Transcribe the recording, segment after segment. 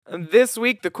This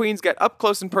week, the queens get up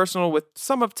close and personal with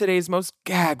some of today's most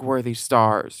gag-worthy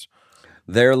stars.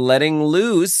 They're letting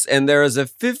loose, and there is a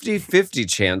 50-50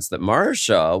 chance that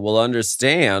Marcia will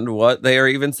understand what they are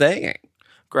even saying.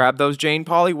 Grab those Jane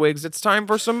Pauley wigs. It's time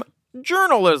for some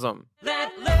journalism.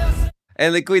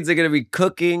 And the queens are going to be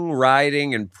cooking,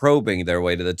 riding, and probing their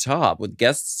way to the top with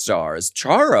guest stars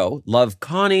Charo, Love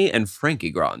Connie, and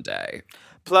Frankie Grande.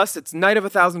 Plus, it's Night of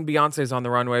 1,000 Beyoncés on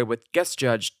the runway with guest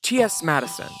judge T.S.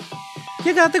 Madison.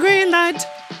 You got the green light.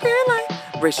 Green light.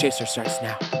 Race Chaser starts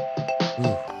now.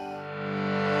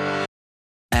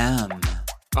 M.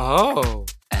 Oh.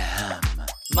 M.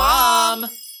 Mom!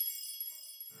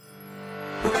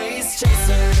 Race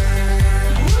Chaser.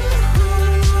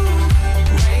 Woo-hoo.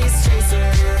 Race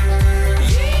Chaser.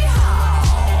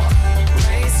 Yeehaw.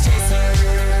 Race Chaser.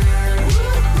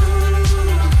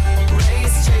 Woo-hoo.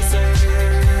 Race Chaser.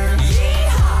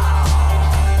 Yeehaw.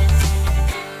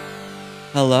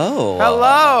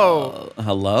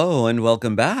 Hello, and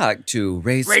welcome back to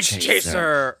Race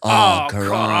Chaser.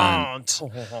 Current.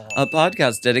 A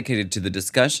podcast dedicated to the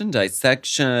discussion,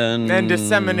 dissection, And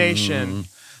dissemination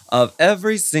of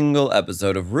every single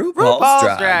episode of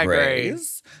RuPaul's Drag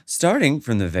Race, starting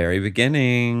from the very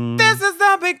beginning. This is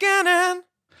the beginning.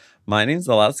 My name's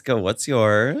Alaska. What's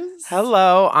yours?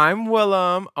 Hello, I'm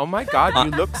Willem. Oh my God,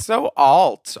 you look so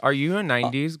alt. Are you a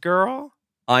 90s girl?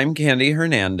 I'm Candy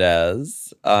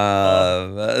Hernandez.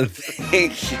 Thank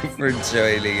you for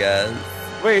joining us.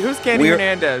 Wait, who's Candy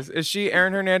Hernandez? Is she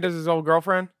Aaron Hernandez's old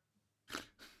girlfriend?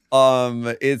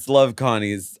 It's Love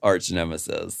Connie's arch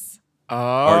nemesis. Oh.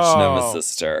 Arch nemesis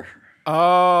sister.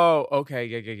 Oh, okay.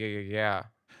 Yeah.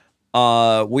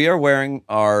 We are wearing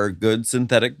our good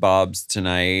synthetic bobs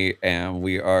tonight, and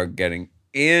we are getting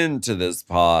into this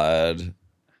pod.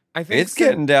 I think it's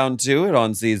getting down to it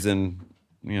on season,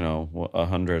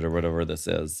 100 or whatever this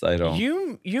is. I don't.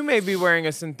 You may be wearing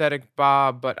a synthetic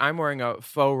bob, but I'm wearing a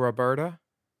faux Roberta.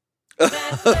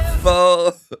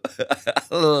 Faux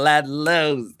let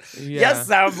loose. Yeah. Yes,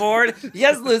 soundboard.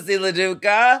 Yes, Lucy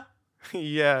LaDuca.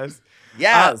 Yes.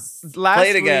 Yes. Play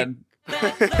it week- again.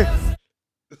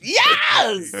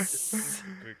 Yes.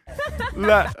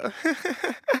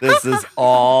 This is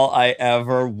all I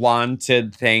ever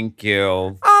wanted. Thank you.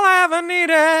 All I ever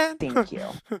needed. Thank you.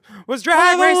 Was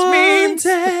Drag Race memes.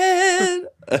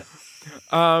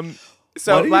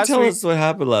 So Why don't you last tell week, us what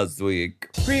happened last week?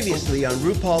 Previously on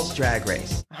RuPaul's Drag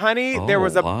Race. honey, Oh, there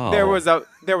was a wow. there was a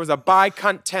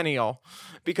bicentennial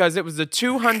because it was the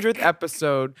 200th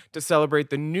episode to celebrate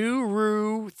the new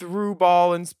Ru through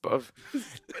ball and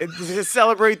to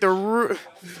celebrate the Ru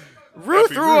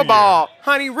through a ball,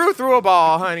 honey. Ru through a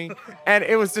ball, honey. And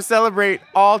it was to celebrate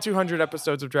all 200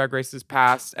 episodes of Drag Races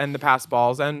past and the past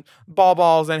balls and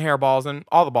balls and hair balls and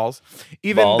all the balls.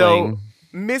 Even Bawling. though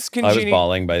Miss I was Congeniality.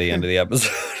 bawling by the end of the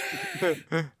episode.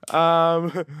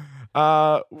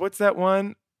 What's that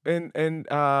one? In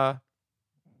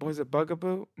was it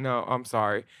Bugaboo? No, I'm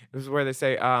sorry. It was where they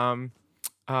say the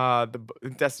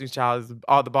Destiny's Child is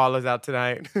the ball is out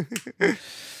tonight.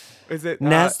 Is it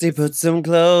Nasty, put some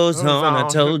clothes on. I on.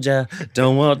 told ya,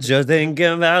 don't want you thinking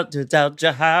about to out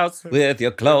your house with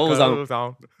your clothes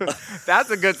on. That's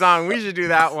a good song. We should do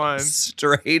that one.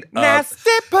 Straight up. Nasty,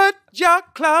 put your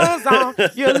clothes on.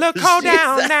 You look hold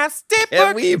down. said, Nasty, "Can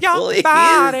put we your please?"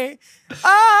 body.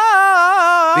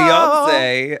 Oh,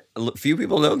 Beyonce, few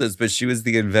people know this, but she was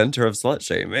the inventor of slut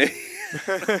shaming.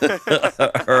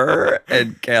 Her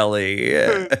and Kelly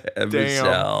and Damn.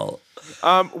 Michelle.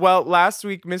 Well, last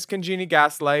week, Miss Congenie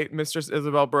Gaslight, Mistress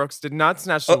Isabel Brooks, did not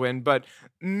snatch the win, but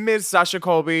Ms. Sasha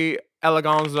Colby,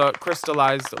 Eleganza,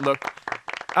 crystallized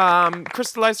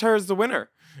her as the winner.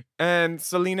 And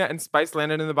Selena and Spice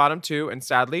landed in the bottom two, and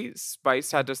sadly,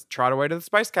 Spice had to trot away to the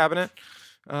Spice cabinet.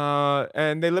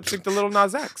 And they lip-synced to Little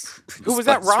Nas X, who was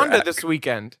at Spice Rhonda track. this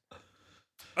weekend.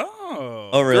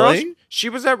 Oh, really? Girl, she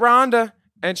was at Rhonda,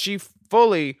 and she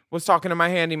fully was talking to my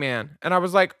handyman. And I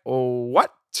was like, oh,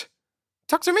 what?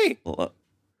 Talk to me. Oh,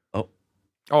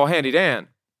 Handy Dan.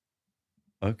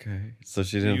 Okay. So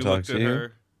she didn't You talk looked to at you?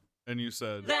 her and you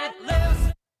said,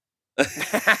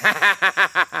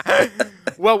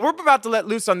 Well, we're about to let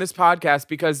loose on this podcast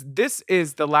because this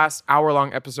is the last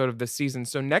hour-long episode of this season.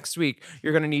 So next week,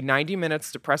 you're going to need 90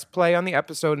 minutes to press play on the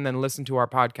episode and then listen to our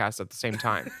podcast at the same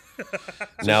time.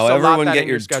 Now, so lock everyone that get in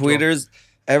your your schedule. Twitters.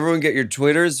 Everyone get your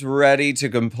Twitters ready to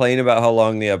complain about how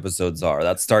long the episodes are.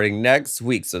 That's starting next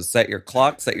week. So set your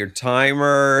clock, set your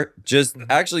timer. Just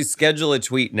actually schedule a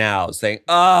tweet now saying,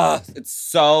 it's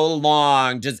so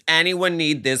long. Does anyone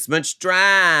need this much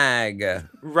drag?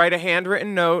 Write a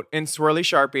handwritten note in swirly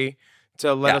Sharpie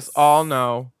to let us Yes. all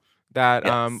know that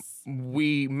Yes.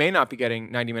 we may not be getting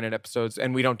 90-minute episodes,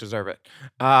 and we don't deserve it.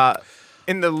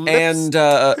 In the lips,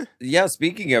 And yeah,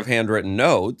 speaking of handwritten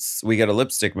notes, we get a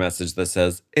lipstick message that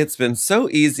says, "It's been so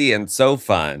easy and so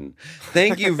fun.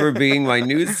 Thank you for being my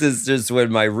new sisters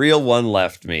when my real one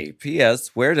left me. P.S.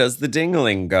 Where does the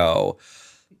dingling go?"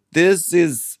 This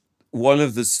is one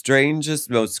of the strangest,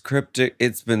 most cryptic.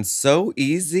 It's been so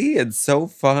easy and so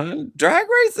fun. Drag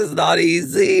Race is not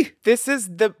easy. this is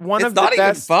one It's of the not even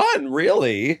best. fun,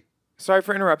 really. Sorry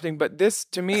for interrupting, but this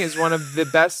to me is one of the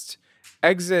best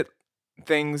exit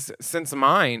things since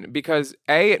mine, because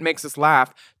it makes us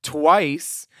laugh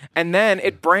twice, and then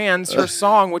it brands her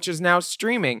song, which is now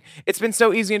streaming. It's been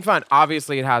so easy and fun.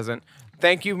 Obviously it hasn't.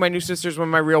 Thank you, my new sisters, when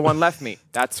my real one left me.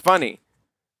 That's funny.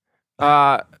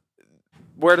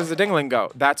 Where does the dingling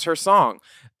go? That's her song.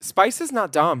 Spice is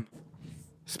not dumb.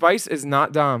 Spice is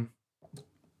not dumb.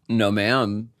 No,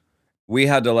 ma'am. We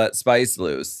had to let Spice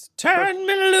loose. Turn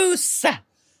me loose.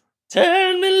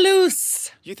 Turn me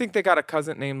loose. You think they got a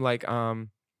cousin named like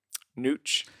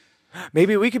Nooch?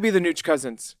 Maybe we could be the Nooch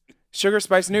cousins. Sugar,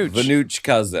 Spice, Nooch. The Nooch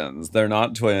cousins. They're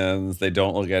not twins. They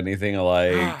don't look anything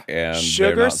alike. And Sugar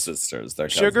they're not s- sisters. They're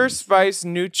Sugar, cousins. Spice,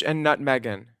 Nooch, and Nut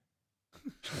Megan.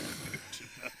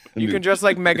 You can dress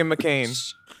like Megan McCain.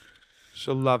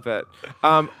 She'll love it.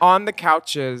 On the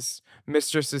couches,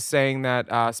 Mistress is saying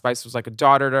that Spice was like a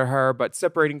daughter to her, but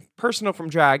separating personal from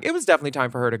drag, it was definitely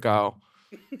time for her to go.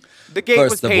 The gate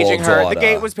was First of all, paging her. The daughter.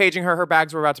 gate was paging her. Her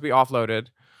bags were about to be offloaded.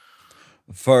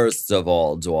 First of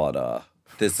all, daughter,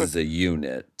 this is a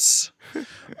unit.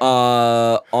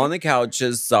 On the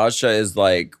couches, Sasha is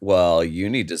like, well, you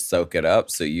need to soak it up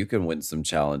so you can win some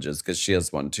challenges, because she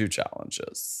has won 2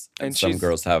 challenges. And And some she's-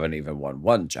 girls haven't even won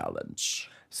 1 challenge.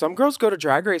 Some girls go to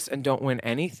Drag Race and don't win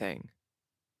anything.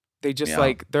 They just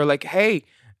Yeah. they're like, hey,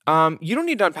 you don't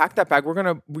need to unpack that bag. You're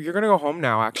gonna go home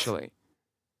now, actually.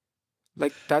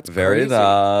 Like, that's Very crazy.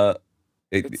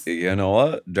 It's- you know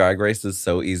what? Drag Race is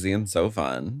so easy and so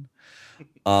fun.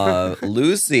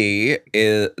 Lucy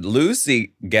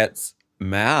gets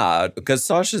mad because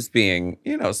Sasha's being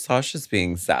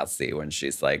sassy when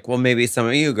she's like, well, maybe some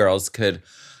of you girls could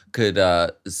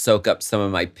soak up some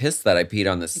of my piss that I peed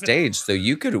on the stage so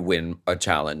you could win a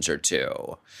challenge or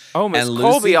 2. Oh, Miss And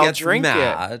Colby, Lucy I'll gets drink it.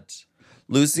 mad.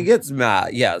 Lucy gets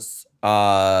mad. Yes.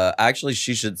 Actually,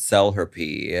 she should sell her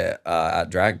pee at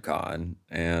DragCon,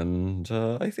 and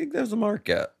I think there's a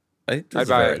market. I think there's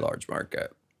a buy very it. large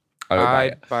market. I would buy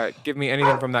it. But give me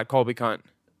anything from that Colby cunt.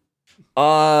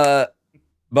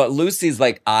 But Lucy's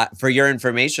like, for your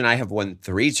information, I have won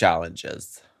 3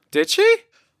 challenges. Did she?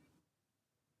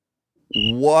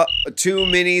 What? 2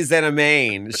 minis and a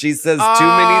main. She says 2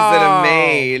 minis and a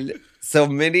main. So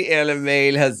Minnie and a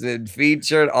main has been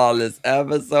featured on this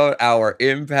episode. Our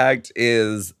impact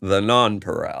is the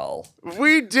nonpareil.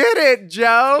 We did it,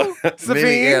 Joe. Minnie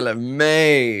Sabine. and a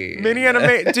main. Minnie and a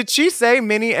main. Did she say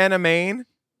Minnie and a main?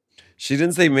 She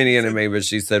didn't say Minnie and a main, but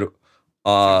she said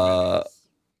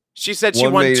She said she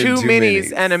one won main 2 and 2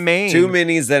 minis and a main. 2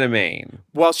 minis and a main.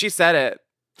 Well, she said it.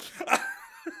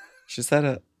 She said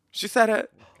it. She said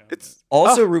it. It's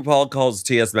Also, RuPaul calls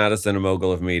T.S. Madison a mogul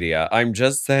of media. I'm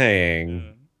just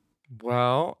saying.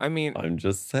 well, I mean, I'm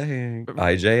just saying.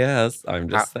 IJS. I'm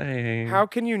just saying. how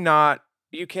can you not?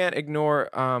 You can't ignore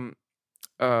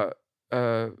a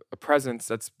presence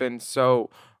that's been so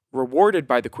rewarded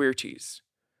by the queer teas.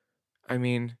 I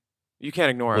mean, you can't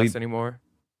ignore We- us anymore.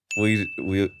 We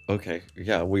okay.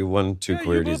 Yeah, we won 2 Yeah, you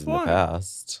queerties both in the won.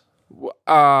 past.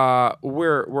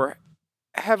 We're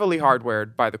heavily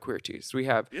hardwired by the queer teas. We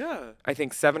have, Yeah. I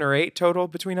think, 7 or 8 total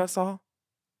between us all.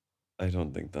 I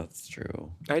don't think that's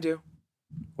true. I do.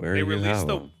 Where They are you released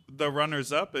have the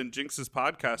runners up, and Jinx's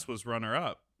podcast was runner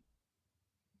up.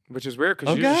 Which is weird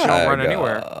because you just don't run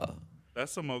anywhere.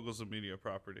 That's a Moguls of Media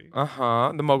property.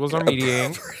 The moguls are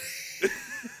mediating.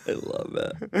 I love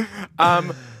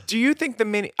it. Do you think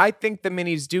I think the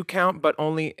minis do count, but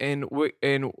only in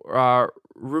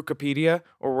Rukipedia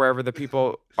or wherever the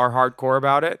people are hardcore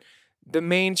about it. The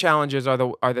main challenges are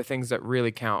the things that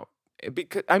really count.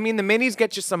 Because I mean, the minis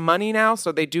get you some money now,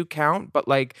 so they do count, but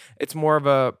like it's more of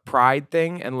a pride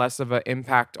thing and less of an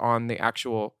impact on the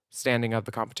actual standing of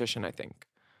the competition, I think.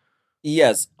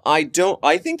 Yes, I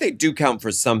think they do count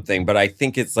for something, but I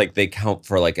think it's like they count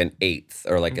for like an 1/8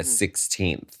 or like a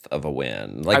 16th of a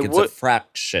win. Like it's a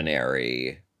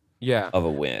fractionary Yeah. of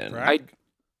a win.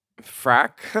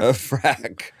 Frack. A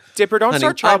frac. Dipper, don't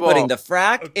start trouble. I'm putting the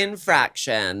frac in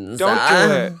fractions. Don't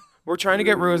do it. We're trying to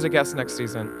get Rue as a guest next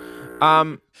season.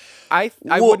 I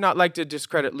would not like to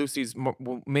discredit Lucy's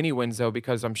mini wins though,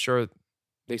 because I'm sure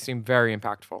they seem very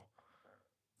impactful.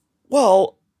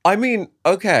 Well, I mean,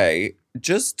 okay,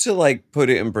 just to like put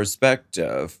it in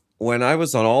perspective, when I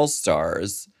was on All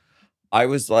Stars, I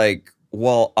was like,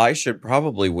 well, I should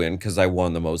probably win because I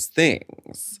won the most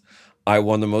things. I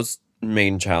won the most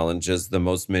main challenges, the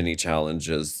most mini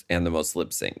challenges, and the most lip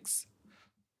syncs.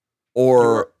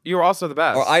 You were also the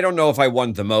best. Or I don't know if I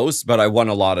won the most, but I won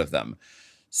a lot of them.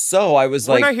 So I was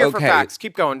We're like, not here for okay. facts.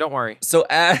 Keep going. Don't worry. So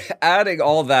adding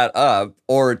all that up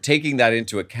or taking that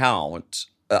into account,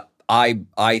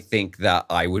 I think that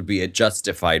I would be a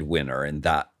justified winner in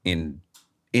that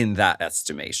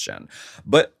estimation.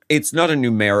 But it's not a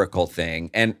numerical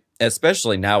thing, and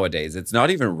especially nowadays, it's not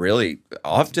even really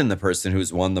often the person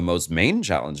who's won the most main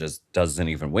challenges doesn't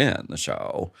even win the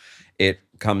show. It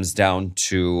comes down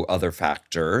to other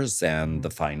factors and the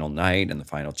final night and the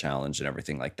final challenge and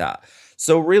everything like that.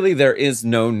 So really, there is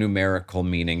no numerical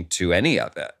meaning to any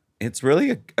of it. It's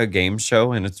really a game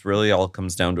show, and it's really all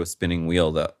comes down to a spinning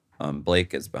wheel that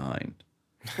Blake is behind.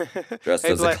 Dressed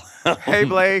Hey, as Blake. a clown. Hey,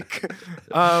 Blake.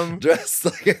 Dressed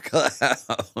like a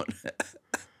clown.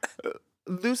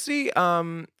 Lucy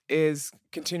is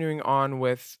continuing on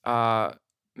with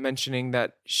mentioning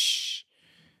that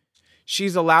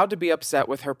she's allowed to be upset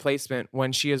with her placement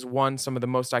when she has won some of the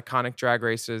most iconic Drag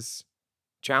Races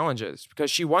challenges,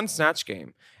 because she won Snatch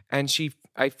Game, and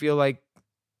I feel like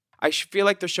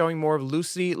they're showing more of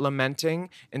Lucy lamenting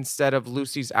instead of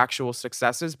Lucy's actual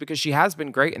successes, because she has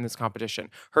been great in this competition.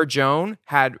 Her Joan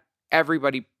had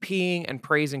everybody peeing and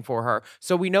praising for her.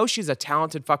 So we know she's a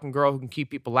talented fucking girl who can keep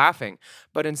people laughing.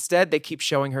 But instead, they keep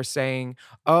showing her saying,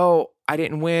 oh, I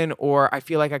didn't win, or I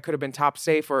feel like I could have been top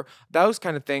safe, or those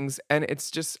kind of things. And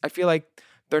it's just, I feel like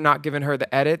they're not giving her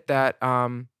the edit that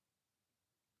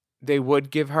they would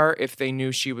give her if they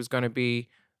knew she was going to be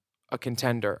a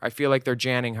contender. I feel like they're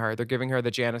janning her. They're giving her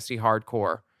the Janessie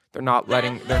hardcore. They're not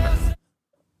letting...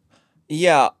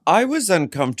 Yeah, I was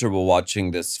uncomfortable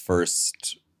watching this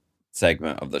first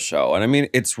segment of the show. And I mean,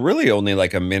 it's really only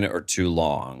like a minute or two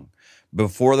long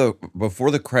before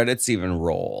the credits even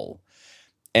roll.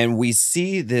 And we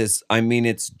see this, I mean,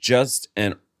 it's just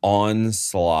an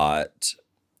onslaught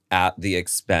at the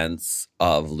expense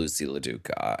of Lucy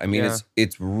LaDuca. I mean, Yeah.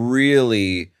 it's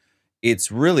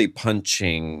really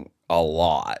punching a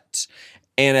lot.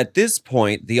 And at this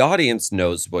point, the audience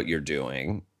knows what you're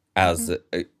doing as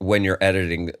when you're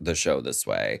editing the show this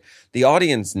way. The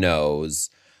audience knows,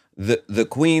 the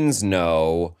queens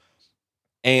know,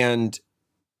 and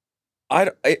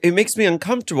it makes me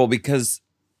uncomfortable because,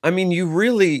 I mean, you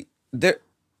really,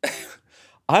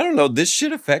 I don't know, this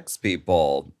shit affects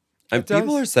people. And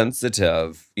people are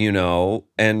sensitive, you know,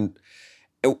 and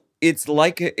it's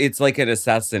like an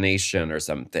assassination or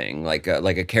something, like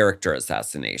a character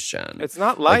assassination. It's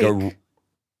not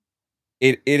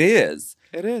it is.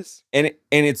 It is. And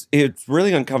it's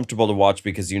really uncomfortable to watch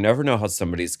because you never know how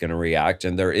somebody's going to react,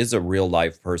 and there is a real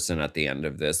life person at the end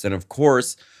of this. And of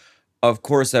course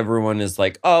everyone is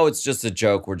like, "Oh, it's just a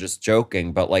joke. We're just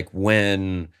joking." But like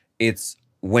when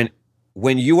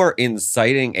you are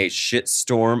inciting a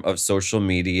shitstorm of social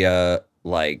media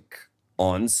like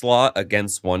onslaught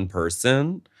against one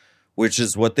person, which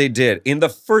is what they did in the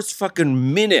first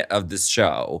fucking minute of this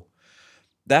show,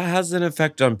 that has an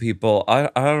effect on people. I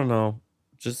don't know.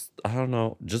 I don't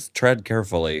know. Just tread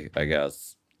carefully, I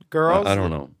guess. Girls, I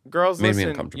don't know. Girls, Made me listen,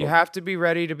 uncomfortable. you have to be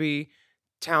ready to be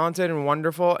talented and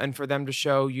wonderful, and for them to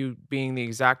show you being the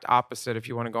exact opposite if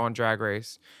you want to go on Drag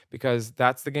Race, because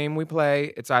that's the game we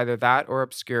play. It's either that or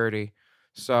obscurity.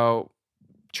 So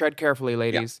tread carefully,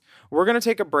 ladies. We're going to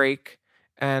take a break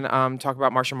and talk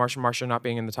about Marsha not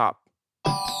being in the top.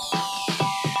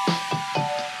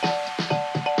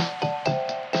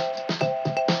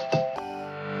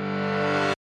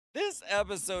 This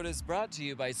episode is brought to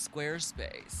you by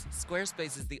Squarespace.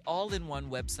 Squarespace is the all-in-one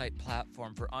website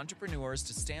platform for entrepreneurs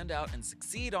to stand out and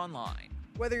succeed online.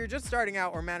 Whether you're just starting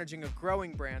out or managing a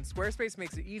growing brand, Squarespace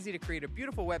makes it easy to create a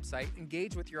beautiful website,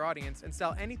 engage with your audience, and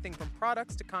sell anything from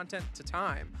products to content to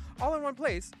time, all in one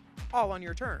place, all on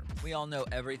your terms. We all know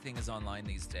everything is online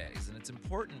these days, and it's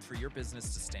important for your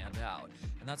business to stand out.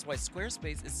 And that's why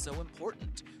Squarespace is so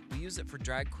important. We use it for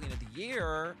Drag Queen of the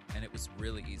Year, and it was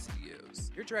really easy to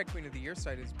use. Your Drag Queen of the Year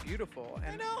site is beautiful, I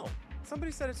and know.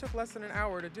 somebody said it took less than an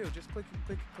hour to do. Just click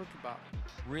about.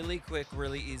 Really quick,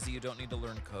 really easy. You don't need to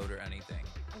learn code or anything.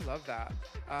 I love that.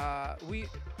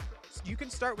 You can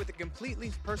start with a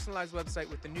completely personalized website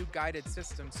with the new guided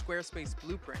system, Squarespace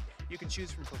Blueprint. You can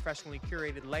choose from professionally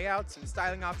curated layouts and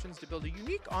styling options to build a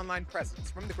unique online presence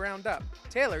from the ground up,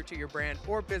 tailored to your brand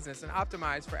or business and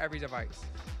optimized for every device.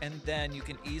 And then you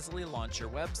can easily launch your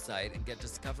website and get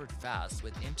discovered fast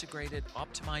with integrated,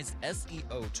 optimized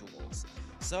SEO tools.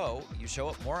 So you show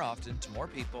up more often to more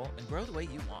people and grow the way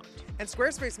you want. And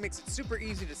Squarespace makes it super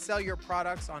easy to sell your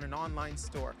products on an online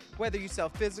store, whether you sell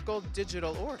physical,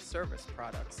 digital, or service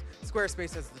products.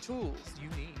 Squarespace has the tools you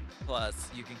need. Plus,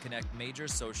 you can connect major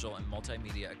social and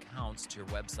multimedia accounts to your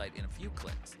website in a few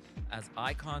clicks, as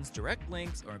icons, direct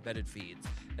links, or embedded feeds.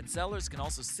 And sellers can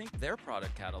also sync their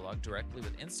product catalog directly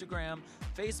with Instagram,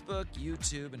 Facebook,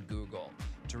 YouTube, and Google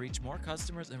to reach more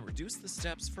customers and reduce the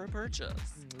steps for a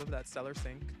purchase. Love that seller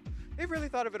sync. They've really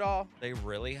thought of it all. They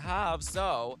really have.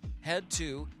 So head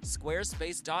to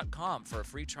squarespace.com for a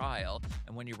free trial.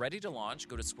 And when you're ready to launch,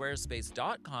 go to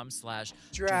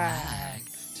squarespace.com/drag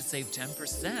to save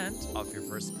 10% off your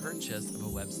first purchase of a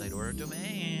website or a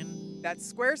domain.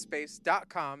 That's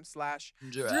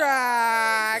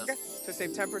squarespace.com/drag to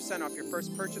save 10% off your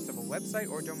first purchase of a website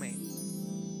or domain.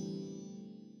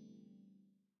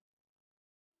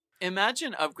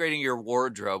 Imagine upgrading your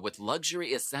wardrobe with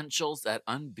luxury essentials at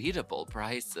unbeatable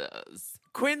prices.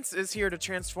 Quince is here to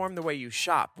transform the way you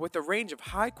shop with a range of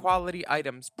high-quality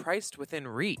items priced within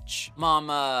reach.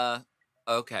 Mama,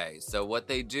 okay, so what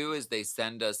they do is they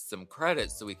send us some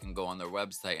credits so we can go on their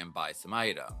website and buy some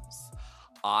items.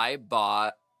 I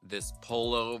bought this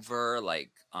pullover,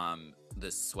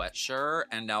 this sweatshirt,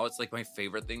 and now it's like my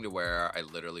favorite thing to wear. I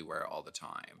literally wear it all the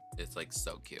time. It's like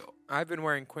so cute. I've been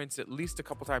wearing Quince at least a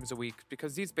couple times a week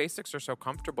because these basics are so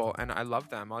comfortable and I love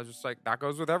them. I was just like, that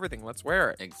goes with everything. Let's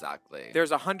wear it. Exactly.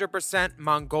 There's a 100%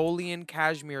 Mongolian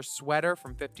cashmere sweater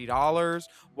from $50,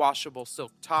 washable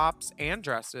silk tops and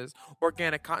dresses,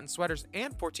 organic cotton sweaters,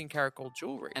 and 14-karat gold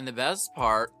jewelry. And the best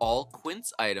part, all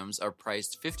Quince items are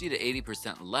priced 50 to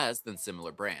 80% less than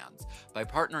similar brands. By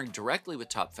partnering directly with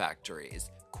top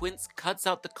factories, Quince cuts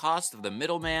out the cost of the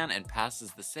middleman and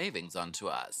passes the savings on to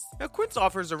us. Now, Quince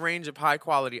offers a range of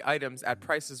high-quality items at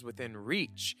prices within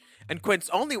reach. And Quince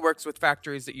only works with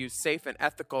factories that use safe and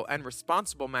ethical and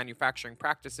responsible manufacturing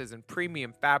practices and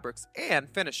premium fabrics and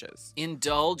finishes.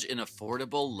 Indulge in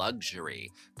affordable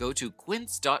luxury. Go to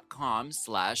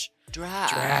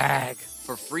quince.com/drag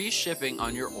for free shipping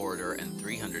on your order and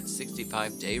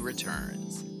 365-day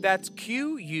returns. That's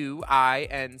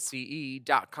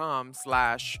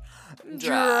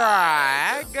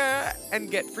QUINCE.com/drag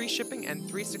and get free shipping and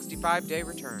 365-day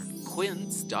return.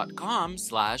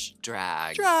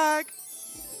 Quince.com/drag. Drag.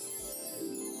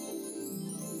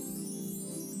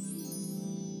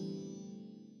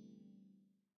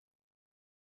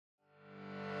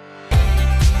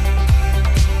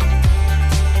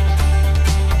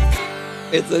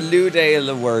 It's a new day in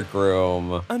the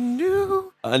workroom. A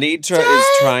new Anitra is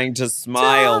trying to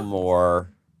smile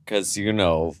more because,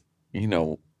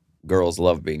 girls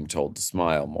love being told to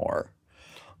smile more.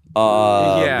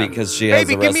 Yeah. Because she has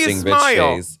Baby, a give me a resting bitch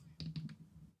smile. face.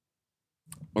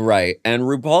 Right. And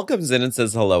RuPaul comes in and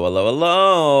says, hello, hello,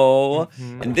 hello.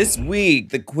 And this week,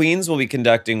 the queens will be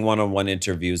conducting one-on-one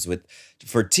interviews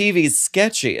for TV's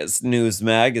sketchiest news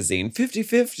magazine,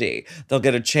 50/50. They'll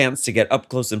get a chance to get up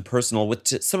close and personal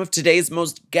with some of today's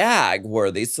most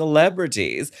gag-worthy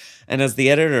celebrities. And as the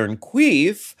editor in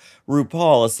Queef,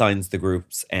 RuPaul assigns the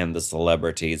groups and the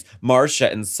celebrities.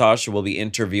 Marcia and Sasha will be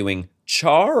interviewing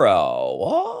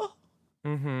Charo.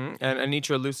 And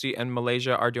Anitra, Lucy, and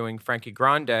Malaysia are doing Frankie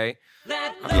Grande.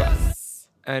 Yes.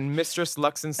 And Mistress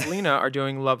Lux and Selena are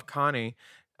doing Love Connie.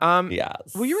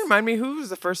 Yes. Will you remind me who was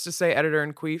the first to say editor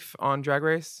in Queef on Drag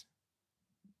Race?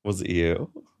 Was it you?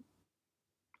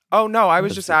 Oh, no, I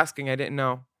was just asking. I didn't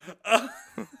know.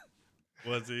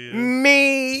 Was it you?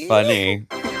 Me. Funny.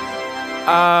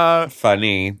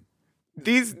 Funny.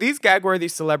 These gag-worthy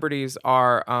celebrities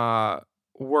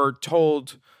were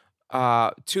told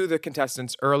to the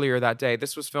contestants earlier that day.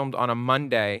 This was filmed on a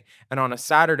Monday, and on a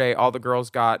Saturday, all the girls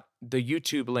got the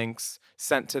YouTube links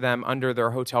sent to them under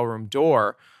their hotel room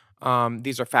door.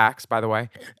 These are facts, by the way.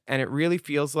 And it really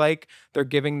feels like they're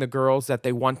giving the girls that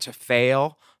they want to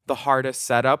fail the hardest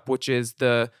setup, which is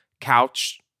the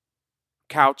couch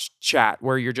chat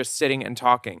where you're just sitting and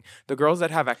talking. The girls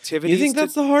that have activities. You think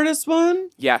that's the hardest one?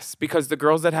 Yes, because the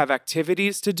girls that have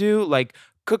activities to do, like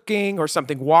cooking or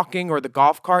something, walking or the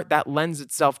golf cart, that lends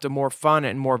itself to more fun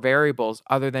and more variables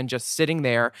other than just sitting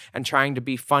there and trying to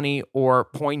be funny or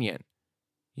poignant.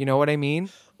 You know what I mean?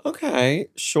 Okay,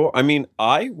 sure. I mean,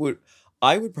 I would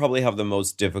probably have the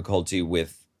most difficulty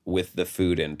with with the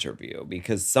food interview,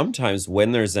 because sometimes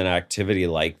when there's an activity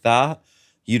like that,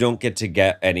 you don't get to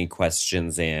get any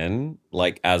questions in,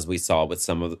 like as we saw with with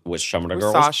some of the With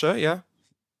girls. Sasha, yeah.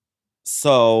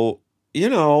 So,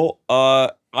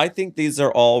 I think these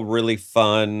are all really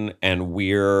fun and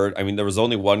weird. I mean, there was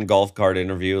only one golf cart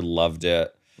interview, loved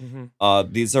it.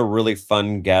 Mm-hmm. These are really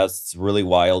fun guests, really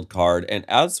wild card. And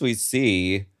as we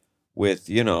see with,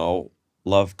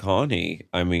 Love Connie,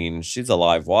 I mean, she's a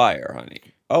live wire, honey.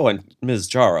 Oh, and Ms.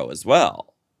 Charo as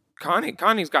well.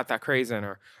 Connie's got that craze in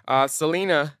her.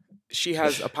 Selena, she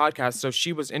has a podcast, so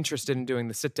she was interested in doing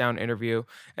the sit-down interview,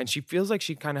 and she feels like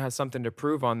she kind of has something to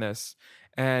prove on this.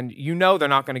 And they're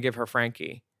not going to give her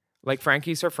Frankie. Like,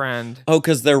 Frankie's her friend. Oh,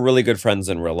 because they're really good friends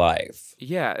in real life.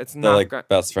 Yeah, it's They're not like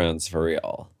best friends for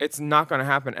real. it's not going to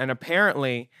happen. And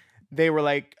apparently, they were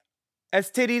like,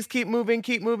 as titties keep moving,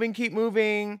 keep moving, keep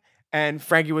moving. And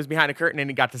Frankie was behind a curtain and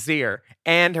he got to see her.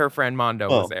 And her friend Mondo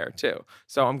was Oh. there too.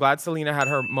 So I'm glad Selena had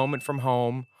her moment from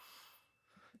home.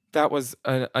 That was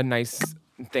a nice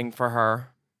thing for her.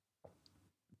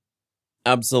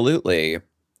 Absolutely.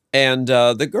 And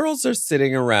the girls are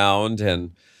sitting around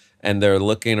and they're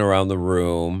looking around the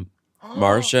room.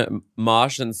 Mosh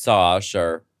and Sash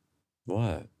are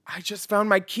what? I just found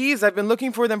my keys. I've been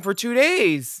looking for them for 2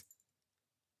 days.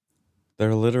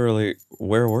 They're literally,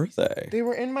 where were they? They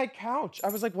were in my couch. I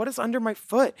was like, what is under my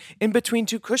foot? In between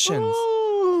two cushions.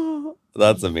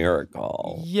 That's a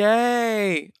miracle.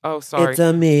 Yay. Oh, sorry. It's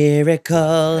a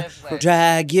miracle.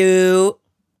 Drag you.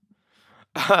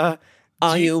 Are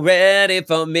you ready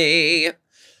for me?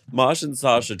 Mosh and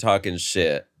Sasha talking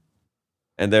shit.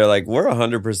 And they're like, we're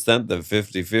 100% the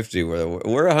 50-50.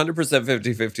 We're 100%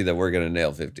 50-50 that we're going to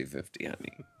nail 50-50,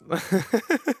 honey.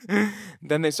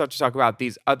 Then they start to talk about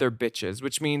these other bitches,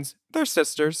 which means they're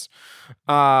sisters.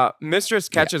 Mistress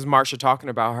catches Marcia talking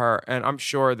about her, and I'm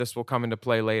sure this will come into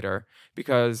play later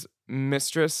because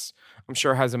Mistress, I'm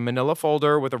sure, has a manila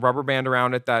folder with a rubber band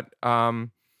around it that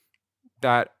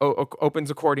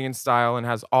opens accordion style and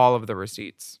has all of the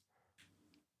receipts.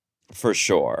 For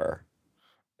sure.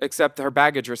 Except her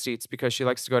baggage receipts, because she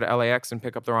likes to go to LAX and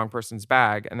pick up the wrong person's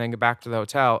bag and then get back to the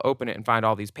hotel, open it and find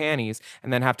all these panties,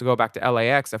 and then have to go back to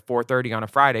LAX at 4:30 on a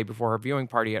Friday before her viewing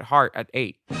party at Heart at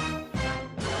 8.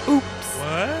 Oops.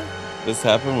 What? This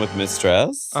happened with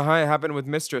Mistress? It happened with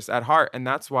Mistress at Heart, and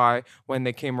that's why when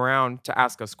they came around to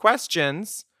ask us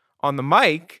questions on the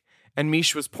mic, and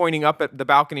Mish was pointing up at the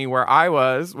balcony where I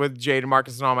was with Jade and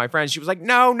Marcus and all my friends, she was like,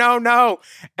 no, no, no.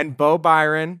 And Bo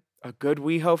Byron, a good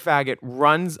WeHo faggot,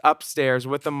 runs upstairs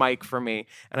with the mic for me,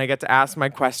 and I get to ask my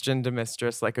question to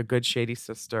Mistress like a good shady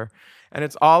sister. And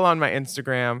it's all on my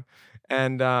Instagram,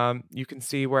 and you can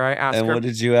see where I asked And her. what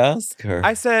did you ask her?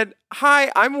 I said,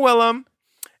 hi, I'm Willem.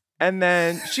 And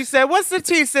then she said, what's the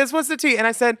tea, sis? What's the tea? And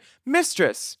I said,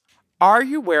 Mistress, are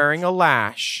you wearing a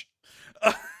lash?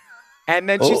 And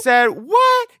then she said,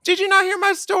 what? Did you not hear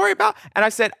my story about? And I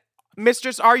said,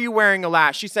 Mistress, are you wearing a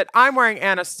lash? She said, I'm wearing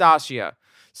Anastasia.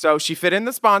 So she fit in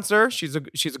the sponsor. She's a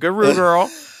good Rue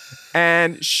girl.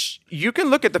 And you can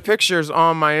look at the pictures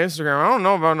on my Instagram. I don't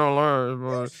know about no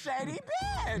lash. Shady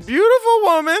bitch.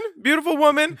 Beautiful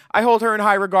woman. I hold her in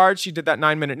high regard. She did that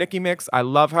 9-minute Nicki mix. I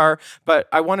love her. But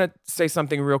I want to say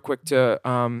something real quick to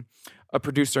a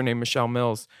producer named Michelle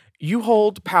Mills. You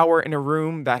hold power in a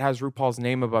room that has RuPaul's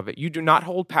name above it. You do not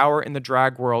hold power in the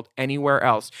drag world anywhere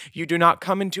else. You do not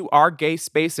come into our gay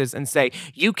spaces and say,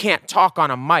 you can't talk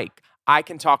on a mic. I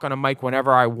can talk on a mic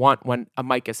whenever I want when a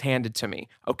mic is handed to me.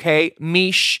 Okay,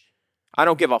 Mish? I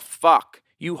don't give a fuck.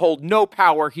 You hold no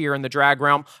power here in the drag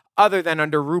realm other than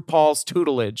under RuPaul's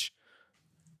tutelage.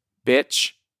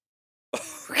 Bitch.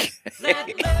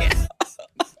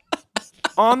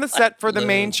 On the set for the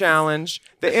main challenge,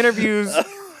 the interviews.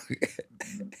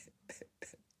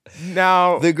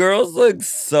 Now, the girls look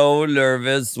so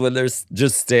nervous when they're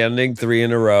just standing 3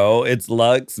 in a row. It's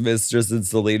Lux, Mistress, and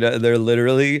Selena, and they're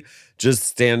literally just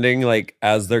standing like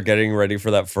as they're getting ready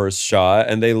for that first shot,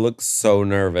 and they look so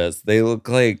nervous. They look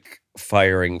like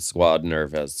firing squad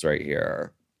nervous right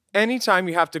here. anytime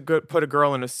you have to put a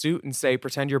girl in a suit and say,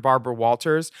 pretend you're Barbara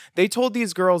Walters, they told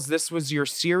these girls this was your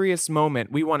serious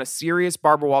moment. We want a serious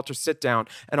Barbara Walters sit down.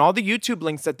 And all the YouTube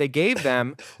links that they gave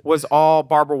them was all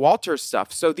Barbara Walters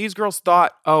stuff. So these girls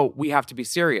thought, oh, we have to be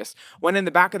serious. When in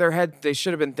the back of their head, they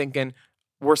should have been thinking,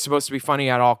 we're supposed to be funny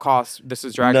at all costs. This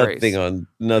is Drag Race.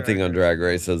 Nothing on Drag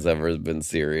Race has ever been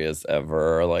serious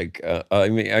ever. Like, I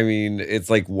mean, it's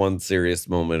like one serious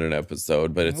moment an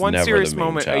episode, but it's one never serious the main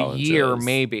moment challenges. a year,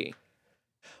 maybe.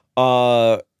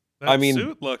 That I mean-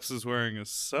 suit Lux is wearing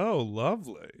is so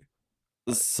lovely.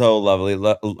 So lovely.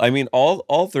 I mean,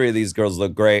 all three of these girls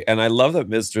look great, and I love that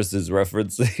Mistress is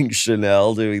referencing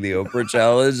Chanel doing the Oprah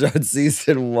challenge on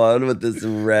season 1 with this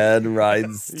red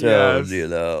rhinestone, Yes. you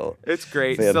know, It's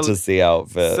great. fantasy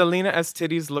outfit. Selena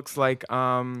Estides looks like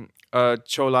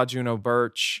Chola Juno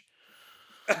Birch.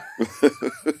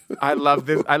 I love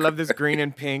this. I love this green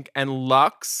and pink. And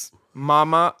Lux,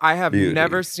 Mama, I have Beauty.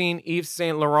 never seen Yves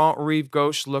Saint Laurent Rive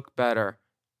Gauche look better.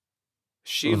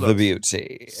 She The looks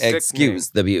beauty. sickening. Excuse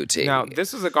the beauty. Now,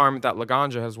 this is a garment that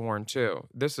Laganja has worn too.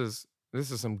 This is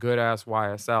some good ass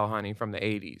YSL, honey, from the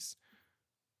 80s.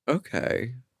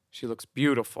 Okay. She looks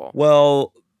beautiful.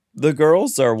 Well, the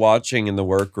girls are watching in the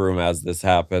workroom as this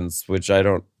happens, which I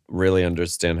don't really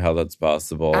understand how that's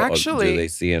possible. Actually- do they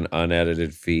see an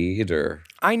unedited feed or?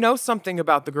 I know something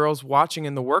about the girls watching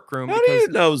in the workroom How do because you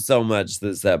know so much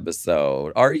this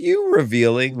episode? Are you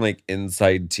revealing like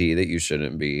inside tea that you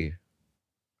shouldn't be?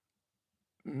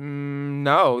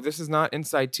 No, this is not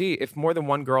inside tea. If more than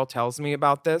one girl tells me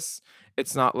about this,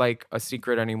 it's not like a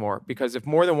secret anymore. Because if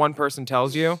more than one person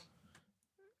tells you,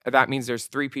 that means there's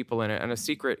 3 people in it, and a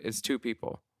secret is 2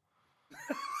 people.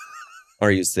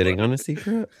 Are you sitting on a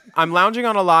secret? I'm lounging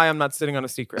on a lie. I'm not sitting on a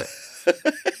secret.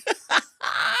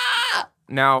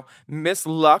 Now, Miss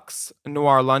Lux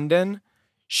Noir London,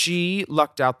 she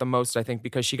lucked out the most, I think,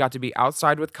 because she got to be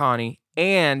outside with Connie,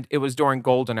 and it was during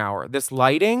golden hour. This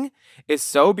lighting is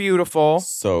so beautiful.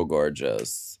 So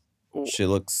gorgeous. She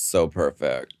looks so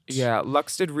perfect. Yeah,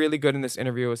 Lux did really good in this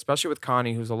interview, especially with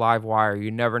Connie, who's a live wire.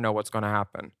 You never know what's going to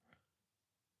happen.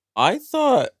 I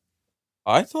thought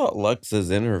Lux's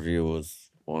interview was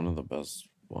one of the best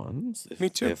ones. Me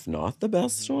too. If not the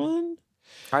best one.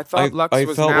 I thought Lux I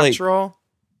was felt like- natural.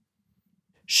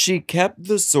 She kept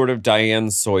the sort of Diane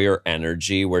Sawyer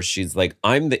energy where she's like,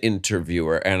 I'm the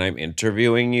interviewer and I'm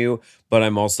interviewing you, but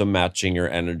I'm also matching your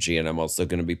energy and I'm also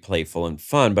going to be playful and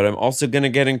fun, but I'm also going to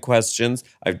get in questions.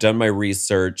 I've done my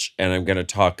research and I'm going to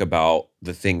talk about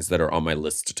the things that are on my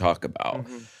list to talk about.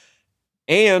 Mhm.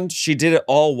 And she did it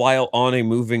all while on a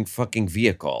moving fucking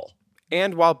vehicle.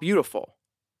 And while beautiful.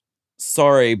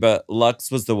 Sorry, but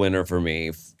Lux was the winner for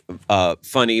me.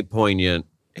 Funny, poignant,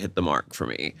 hit the mark for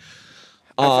me.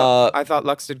 I thought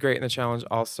Lux did great in the challenge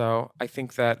also. I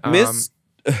think that go ahead.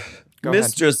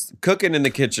 Mistress cooking in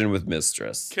the kitchen with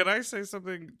Mistress. Can I say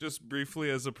something just briefly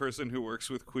as a person who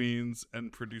works with queens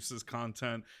and produces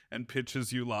content and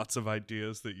pitches you lots of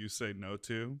ideas that you say no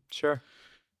to? Sure.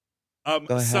 Go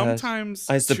ahead. Sometimes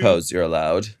I suppose you're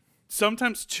allowed.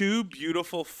 Sometimes 2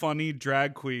 beautiful, funny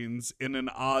drag queens in an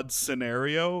odd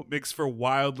scenario makes for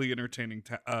wildly entertaining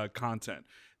content.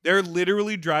 They're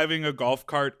literally driving a golf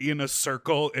cart in a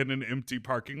circle in an empty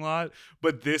parking lot.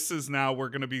 But this is now, we're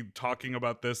going to be talking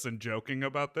about this and joking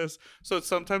about this. So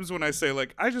sometimes when I say,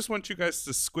 like, I just want you guys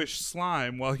to squish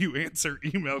slime while you answer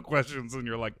email questions, and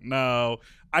you're like, no,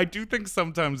 I do think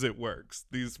sometimes it works,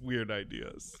 these weird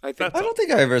ideas. I think- That's I all. don't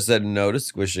think I ever said no to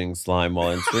squishing slime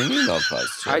while answering email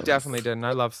questions. I definitely didn't.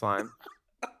 I love slime.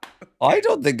 I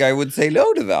don't think I would say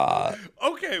no to that.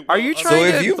 Okay. Are you okay. So trying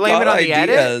if to you've blame got it on the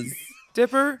edit? ideas,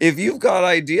 Dipper? if you've got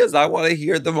ideas, I want to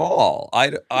hear them all.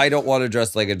 I don't want to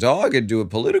dress like a dog and do a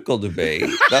political debate.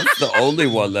 That's the only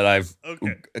one that I've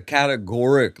Okay.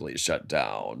 categorically shut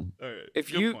down. All right.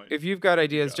 If Good point. you've got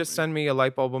ideas, Got just me. send me a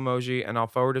light bulb emoji and I'll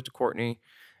forward it to Courtney.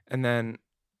 And then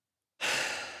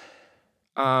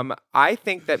I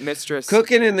think that Mistress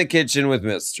Cooking in the kitchen with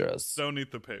Mistress. Don't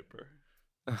eat the paper.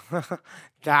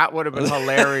 that would have been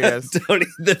hilarious. Don't eat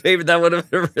the paper. That would have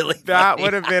been really That funny.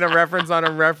 would have been a reference on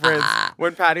a reference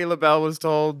when Patti LaBelle was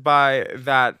told by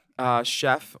that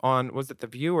chef on, was it The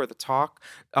View or The Talk?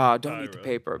 Don't eat the Tyra.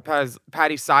 paper.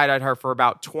 Patty side-eyed her for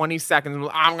about 20 seconds.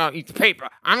 I'm going to eat the paper.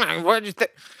 What did you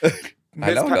think?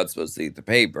 I know I'm not supposed to eat the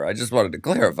paper. I just wanted to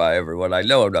clarify, everyone. I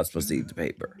know I'm not supposed to eat the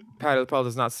paper. Patti LaBelle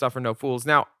does not suffer no fools.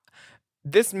 Now,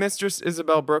 this Mistress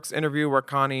Isabel Brooks interview where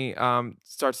Connie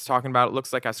starts talking about it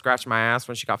looks like I scratched my ass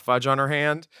when she got fudge on her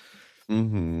hand.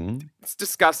 Mm-hmm. It's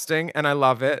disgusting, and I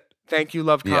love it. Thank you,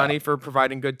 Love Yeah. Connie, for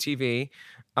providing good TV.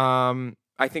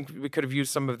 I think we could have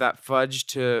used some of that fudge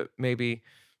to maybe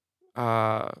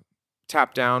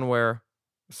tap down where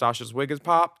Sasha's wig is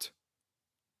popped.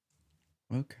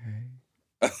 Okay.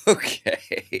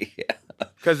 Okay.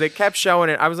 Because they kept showing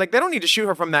it. I was like, they don't need to shoot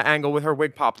her from that angle with her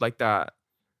wig popped like that.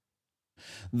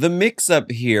 The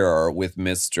mix-up here with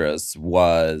Mistress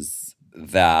was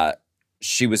that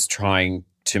she was trying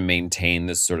to maintain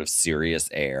this sort of serious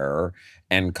air,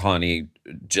 and Connie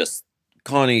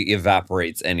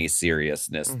evaporates any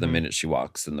seriousness the Mhm. minute she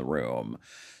walks in the room.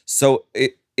 So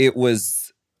it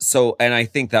was so, and I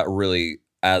think that really,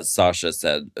 as Sasha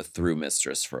said, threw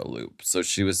Mistress for a loop. So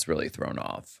she was really thrown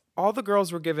off. all the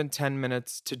girls were given 10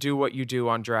 minutes to do what you do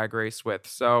on Drag Race with.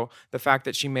 So the fact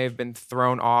that she may have been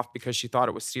thrown off because she thought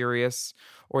it was serious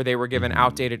or they were given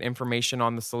outdated information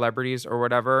on the celebrities or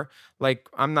whatever, like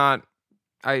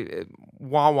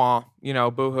wah wah,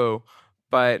 boo-hoo.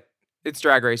 But it's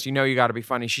Drag Race. You know you got to be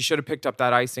funny. She should have picked up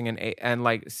that icing and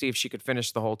like see if she could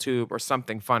finish the whole tube or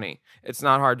something funny. It's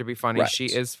not hard to be funny. Right. She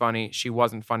is funny. She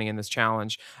wasn't funny in this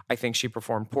challenge. I think she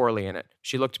performed poorly in it.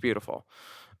 She looked beautiful.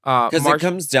 Because it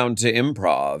comes down to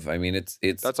improv. I mean, it's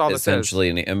That's all this is. essentially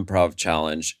an improv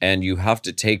challenge, and you have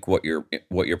to take what your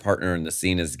partner in the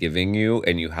scene is giving you,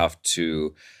 and you have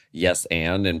to yes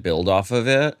and build off of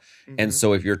it. And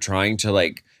so if you're trying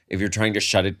to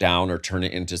shut it down or turn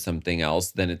it into something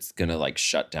else, then it's gonna like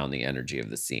shut down the energy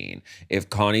of the scene. If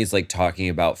Connie's like talking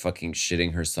about fucking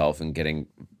shitting herself and getting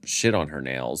shit on her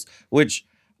nails, which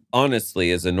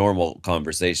honestly is a normal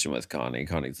conversation with Connie.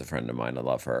 Connie's a friend of mine. I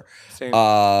love her. Same.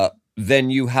 Then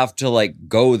you have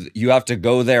to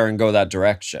go there and go that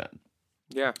direction.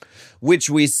 Yeah. Which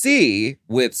we see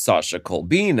with Sasha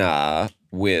Colbina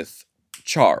with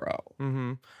Charo.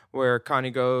 Mm-hmm. Where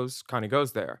Connie goes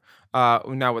there.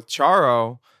 Now with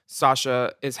Charo,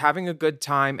 Sasha is having a good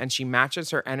time and she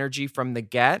matches her energy from the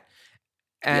get.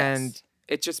 And Yes.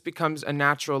 it just becomes a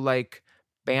natural like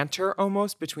banter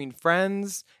almost between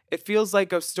friends. It feels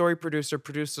like a story producer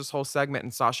produced this whole segment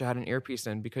and Sasha had an earpiece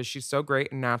in because she's so great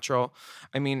and natural.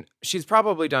 I mean, she's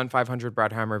probably done 500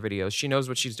 Brad Hammer videos. She knows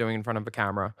what she's doing in front of a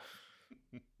camera.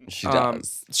 She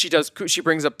does. She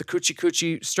brings up the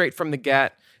coochie straight from the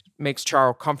get, makes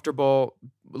Charo comfortable.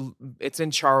 It's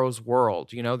in Charo's world,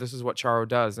 this is what Charo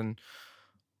does. And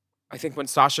I think when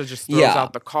Sasha just throws Yeah.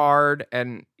 out the card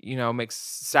and, makes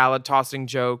salad tossing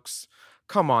jokes,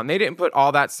 come on. They didn't put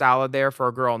all that salad there for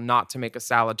a girl not to make a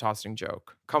salad tossing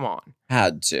joke. Come on.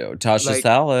 Had to. Tasha Like-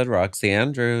 Salad, Roxy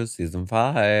Andrews, season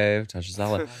 5. Tasha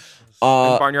Salad.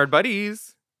 And Barnyard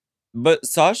Buddies. But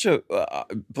Sasha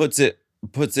puts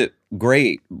it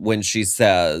great when she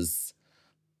says,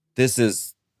 "This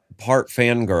is part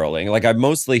fangirling." Like I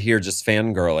mostly hear just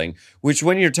fangirling, which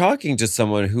when you're talking to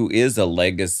someone who is a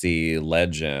legacy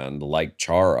legend like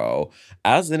Charo,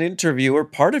 as an interviewer,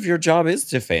 part of your job is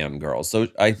to fangirl. So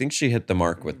I think she hit the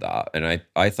mark with that, and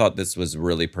I thought this was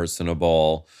really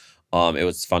personable. It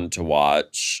was fun to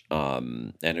watch,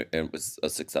 and it was a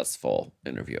successful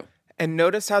interview. And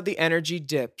notice how the energy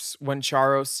dips when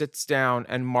Charo sits down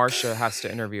and Marcia has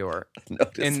to interview her.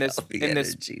 Notice In this- how the in this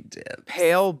energy dips.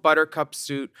 Pale buttercup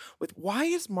suit with why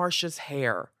is Marcia's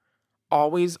hair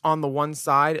always on the one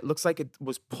side? It looks like it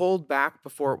was pulled back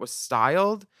before it was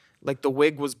styled. Like the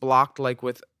wig was blocked like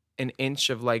with an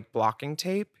inch of like blocking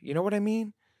tape. You know what I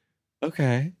mean?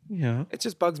 Okay, yeah. It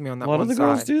just bugs me on that A lot one of the side.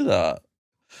 girls do that.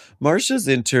 Marcia's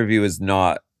interview is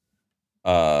not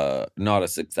a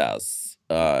success.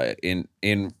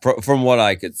 From what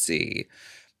I could see,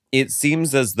 it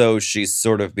seems as though she's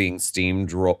sort of being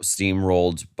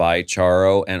steamrolled by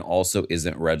Charo, and also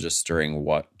isn't registering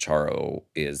what Charo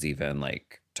is even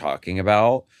like talking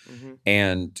about, Mhm.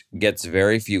 and gets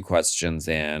very few questions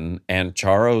in. And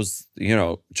Charo's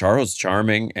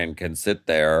charming and can sit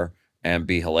there and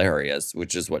be hilarious,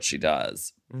 which is what she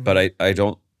does. Mhm. But I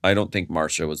don't think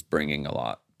Marcia was bringing a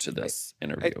lot to this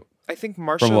interview I think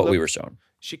Marcia from what we were shown.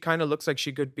 she kind of looks like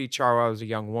she could be Charo as a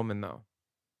young woman though.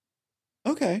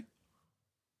 Okay.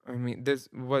 I mean, this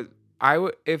was I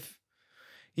would if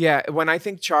yeah, when I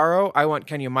think Charo, I want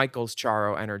Kenya Michaels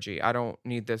Charo energy. I don't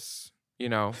need this,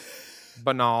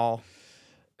 banal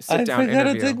sit down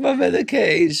interview. my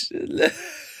medication.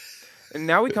 And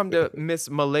now we come to Miss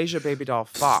Malaysia Baby Doll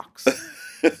Fox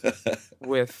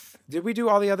with did we do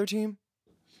all the other team?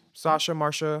 Sasha,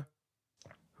 Marcia.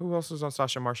 Who else was on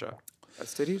Sasha, Marcia?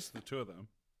 Titties? The two of them.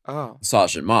 Oh.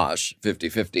 Sosh and Mosh,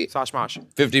 50-50. Sash Mosh.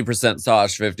 50%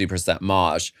 Sosh, 50%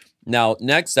 Mosh. Now,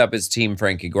 next up is Team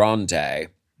Frankie Grande.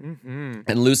 Mm-hmm.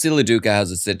 And Lucy LaDuca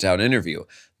has a sit-down interview.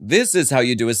 This is how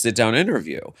you do a sit-down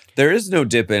interview. There is no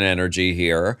dip in energy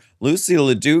here. Lucy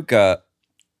LaDuca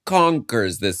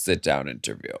conquers this sit-down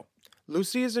interview.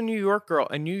 Lucy is a New York girl,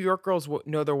 and New York girls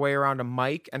know their way around a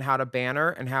mic and how to banner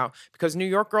and because New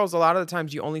York girls, a lot of the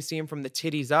times you only see them from the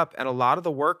titties up, and a lot of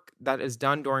the work that is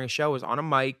done during a show is on a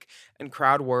mic and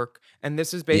crowd work, and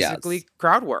this is basically Yes.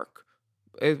 crowd work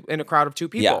in a crowd of two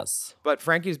people. Yes. But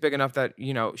Frankie's big enough that,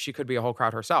 she could be a whole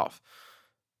crowd herself.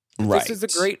 Right. This is a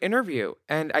great interview,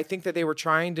 and I think that they were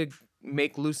trying to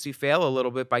make Lucy fail a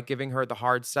little bit by giving her the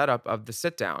hard setup of the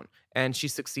sit down, and she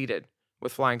succeeded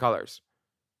with flying colors.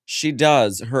 She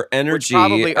does. Her Which energy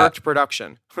probably irked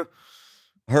production.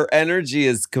 her energy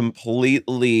is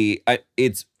completely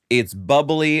it's It's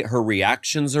bubbly. Her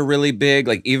reactions are really big.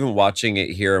 Like even watching it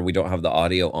here, and we don't have the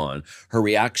audio on, her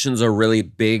reactions are really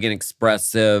big and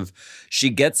expressive. She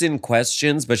gets in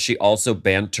questions, but she also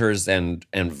banters and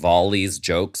volleys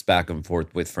jokes back and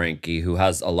forth with Frankie, who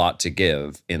has a lot to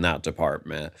give in that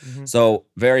department. So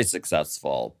very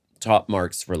successful. Top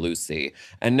marks for Lucy.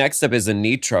 And next up is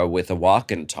Anitra with a walk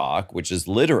and talk, which is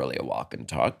literally a walk and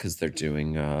talk because they're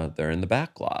in the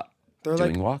back lot. They're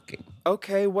doing like, walking.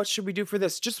 okay, what should we do for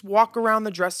this? Just walk around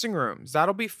the dressing rooms.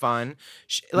 That'll be fun.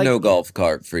 No golf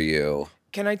cart for you.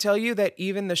 Can I tell you that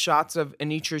even the shots of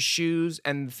Anitra's shoes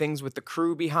and the things with the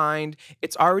crew behind,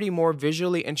 it's already more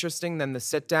visually interesting than the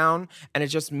sit down, and it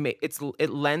just it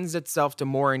lends itself to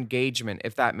more engagement,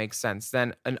 if that makes sense,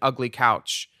 than an ugly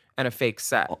couch and a fake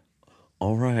set.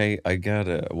 All right, I get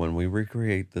it. When we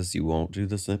recreate this, you won't do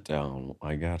the sit down.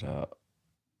 I get it.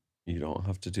 You don't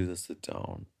have to do the sit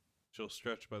down. She'll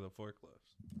stretch by the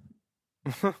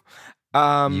forklift.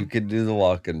 You could do the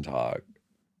walk and talk.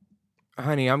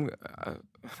 Honey,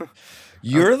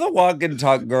 You're the walk and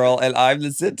talk girl, and I'm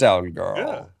the sit down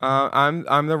girl.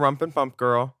 I'm the rump and pump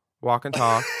girl. Walk and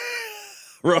talk.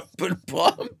 Rump and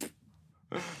pump.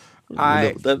 I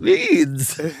know what that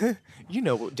means. You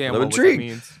know damn I'm well what that intrigued.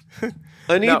 means.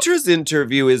 Anitra's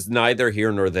interview is neither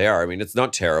here nor there. I mean, it's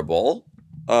not terrible.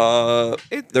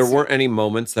 There weren't any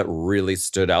moments that really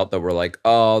stood out that were like,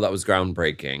 oh, that was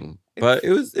groundbreaking. But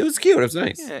it was cute. It was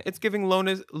nice. Yeah, it's giving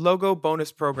logo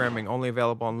bonus programming only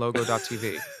available on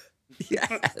logo.tv.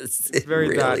 Yes. It's very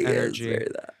really that is energy. very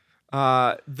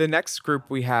that. The next group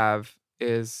we have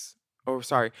is,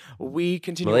 we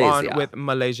continue on Malaysia. with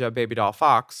Malaysia Baby Doll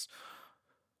Fox.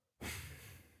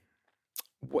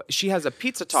 She has a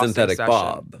pizza tossing Synthetic session.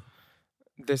 Bob.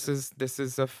 This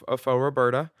is a faux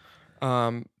Roberta.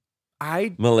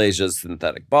 Malaysia's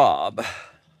Synthetic Bob.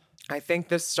 I think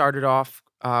this started off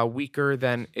weaker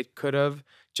than it could have,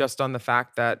 just on the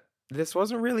fact that this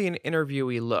wasn't really an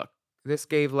interviewee look. This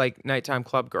gave like nighttime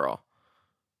club girl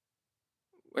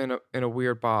in a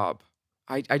weird bob.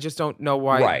 I just don't know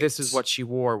why this is what she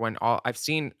wore when I've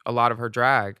seen a lot of her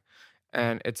drag,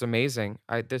 and it's amazing.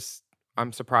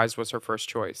 I'm surprised was her first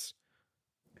choice.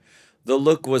 The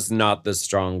look was not the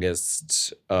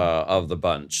strongest of the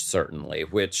bunch, certainly,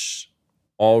 which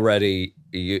already,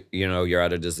 you're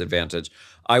at a disadvantage.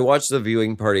 I watched the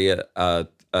viewing party at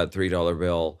 $3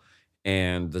 Bill,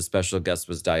 and the special guest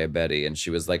was Diabetti, and she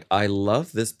was like, I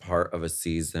love this part of a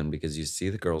season because you see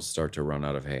the girls start to run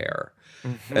out of hair.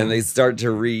 And they start to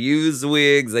reuse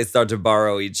wigs. They start to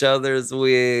borrow each other's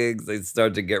wigs. They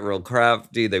start to get real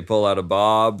crafty. They pull out a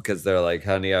bob because they're like,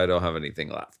 honey, I don't have anything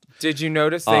left. Did you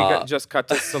notice they just cut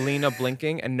to Selena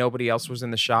blinking and nobody else was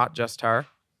in the shot, just her?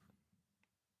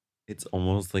 It's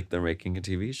almost like they're making a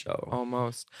TV show.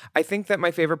 Almost. I think that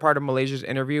my favorite part of Malaysia's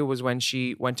interview was when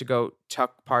she went to go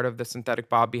tuck part of the synthetic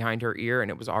bob behind her ear and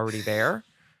it was already there.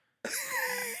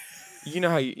 You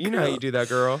know how you do that,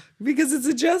 girl. Because it's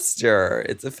a gesture.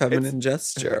 It's a feminine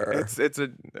gesture.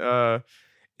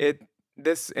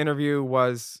 This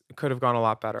interview could have gone a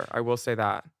lot better. I will say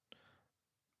that.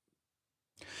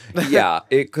 Yeah,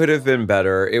 it could have been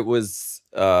better. It was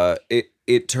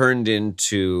it turned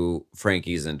into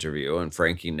Frankie's interview, and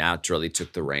Frankie naturally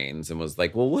took the reins and was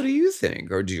like, well, what do you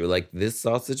think? Or do you like this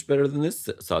sausage better than this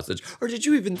sausage? Or did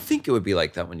you even think it would be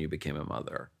like that when you became a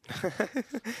mother?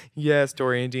 Yes,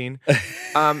 Tori and Dean.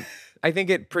 I think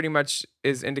it pretty much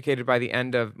is indicated by the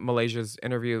end of Malaysia's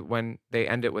interview when they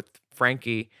end it with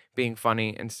Frankie being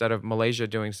funny instead of Malaysia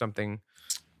doing something.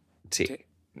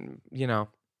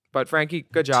 But Frankie,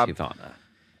 good job. Tivana.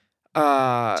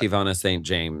 Tivana St.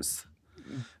 James.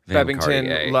 Van Bevington,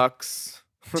 Cartier. Lux.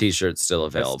 T-shirts still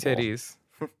available. Best titties.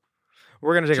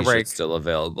 We're going to take a break. T-shirts still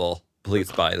available.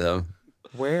 Please buy them.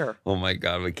 Where? Oh my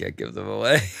God, we can't give them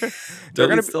away. They're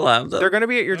Don't we still have them? They're going to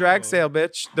be at your drag sale,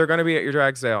 bitch. They're going to be at your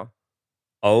drag sale.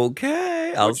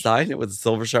 Okay. I'll sign it with a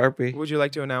silver Sharpie. Would you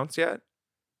like to announce yet?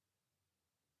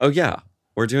 Oh, yeah.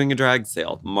 We're doing a drag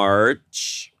sale.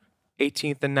 March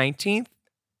 18th and 19th?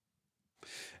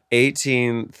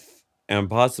 18th and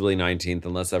possibly 19th,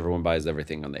 unless everyone buys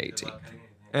everything on the 18th.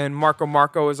 And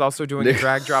Marco is also doing a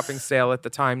drag dropping sale at the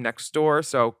time next door.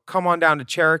 So come on down to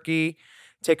Cherokee.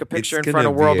 Take a picture in front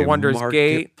of World of Wonders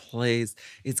Gate.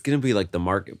 It's going to be like the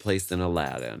marketplace in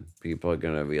Aladdin. People are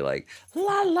going to be like,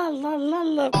 la, la, la, la,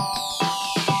 la.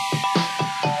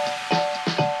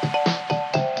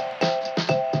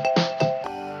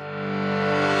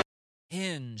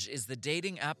 Hinge. Hinge is the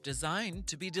dating app designed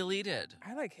to be deleted.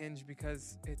 I like Hinge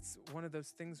because it's one of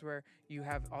those things where you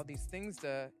have all these things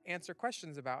to answer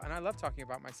questions about, and I love talking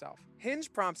about myself.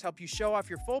 Hinge prompts help you show off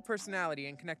your full personality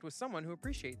and connect with someone who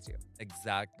appreciates you.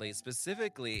 Exactly.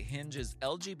 Specifically, Hinge's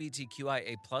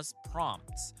LGBTQIA+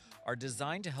 prompts are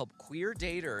designed to help queer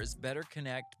daters better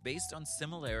connect based on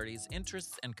similarities,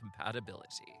 interests, and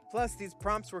compatibility. Plus, these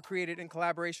prompts were created in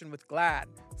collaboration with GLAAD,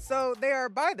 so they are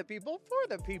by the people for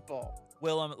the people.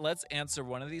 Willem, let's answer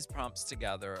one of these prompts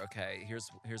together. Okay,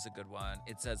 here's a good one.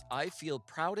 It says, I feel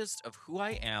proudest of who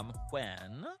I am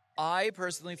when... I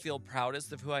personally feel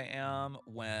proudest of who I am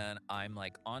when I'm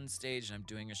like on stage and I'm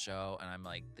doing a show and I'm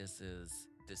like, this is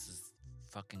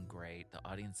fucking great. The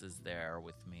audience is there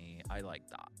with me. I like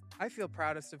that. I feel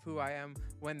proudest of who I am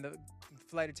when the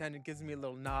flight attendant gives me a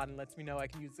little nod and lets me know I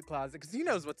can use the closet because he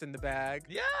knows what's in the bag.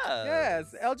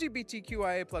 Yes,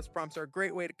 LGBTQIA+ prompts are a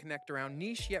great way to connect around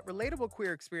niche yet relatable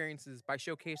queer experiences by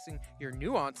showcasing your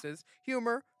nuances,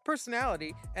 humor,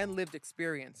 personality, and lived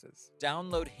experiences.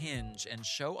 Download Hinge and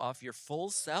show off your full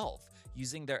self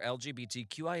using their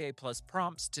LGBTQIA+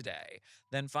 prompts today.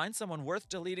 Then find someone worth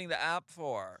deleting the app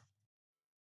for.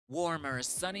 Warmer,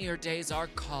 sunnier days are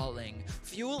calling.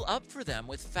 Fuel up for them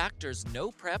with Factor's no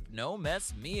prep, no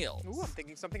mess meals. Ooh, I'm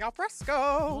thinking something al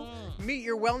fresco. Meet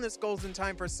your wellness goals in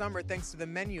time for summer thanks to the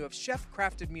menu of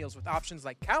chef-crafted meals with options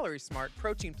like Calorie Smart,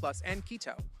 Protein Plus, and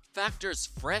Keto. Factor's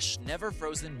fresh, never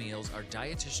frozen meals are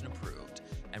dietitian approved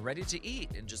and ready to eat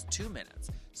in just 2 minutes.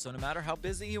 So no matter how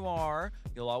busy you are,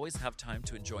 you'll always have time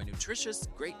to enjoy nutritious,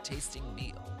 great tasting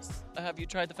meals. Have you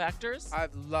tried the Factors?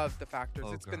 I've loved the Factors.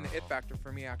 Oh, It's been the girl. it factor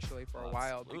for me actually for a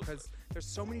while Absolutely. because there's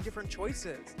so many different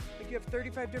choices. Like you have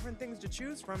 35 different things to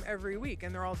choose from every week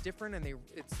and they're all different and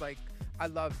it's like I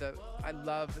love the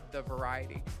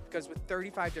variety because with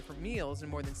 35 different meals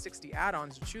and more than 60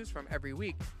 add-ons to choose from every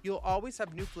week, you'll always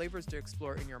have new flavors to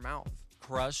explore in your mouth.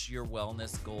 Crush your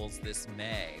wellness goals this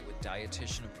May with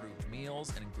dietitian-approved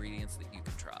meals and ingredients that you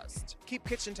can trust. Keep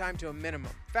kitchen time to a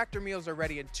minimum. Factor meals are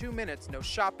ready in 2 minutes. No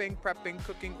shopping, prepping,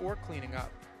 cooking, or cleaning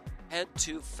up. Head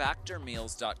to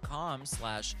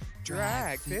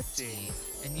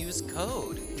factormeals.com/drag50 and use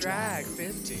code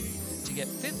DRAG50. to get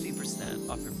 50%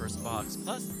 off your first box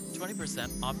plus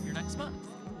 20% off your next month.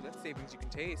 Ooh, that's savings you can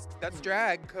taste. That's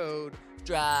drag code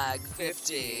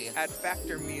Drag50 at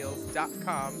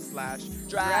factormeals.com/drag50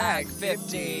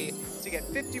 Drag50 to get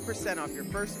 50% off your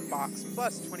first box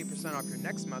plus 20% off your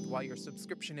next month while your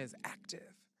subscription is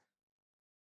active.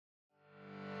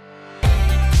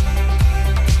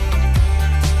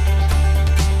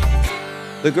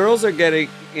 The girls are getting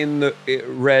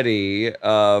ready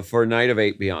for Night of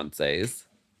 8 Beyoncés.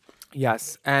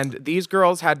 Yes, and these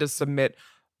girls had to submit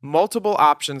multiple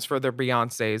options for their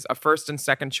Beyoncés, a first and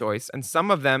second choice, and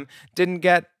some of them didn't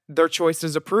get their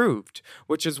choices approved,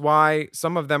 which is why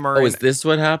some of them are Oh, is this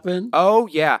what happened? Oh,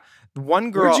 yeah. One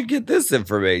girl... Where'd you get this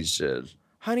information?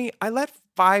 Honey, I let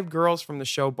 5 girls from the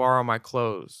show borrow my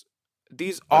clothes.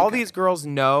 All these girls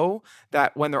know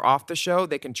that when they're off the show,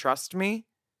 they can trust me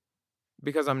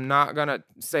because I'm not going to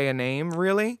say a name,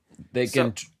 really. They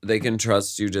can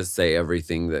trust you to say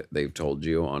everything that they've told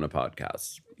you on a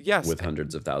podcast. Yes. With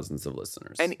hundreds of thousands of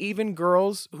listeners. And even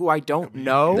girls who I don't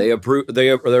know.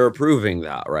 They're approving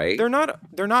that, right? They're not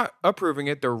approving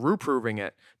it, they're reproving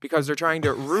it because they're trying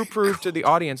to reprove to the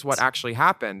audience what actually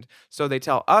happened. So they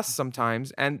tell us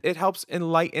sometimes, and it helps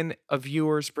enlighten a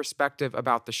viewer's perspective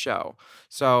about the show.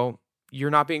 So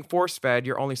you're not being force-fed,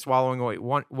 you're only swallowing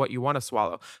what you want to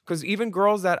swallow. Because even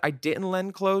girls that I didn't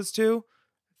lend clothes to,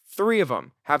 3 of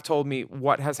them have told me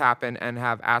what has happened and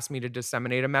have asked me to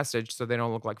disseminate a message so they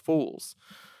don't look like fools.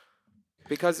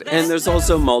 And there's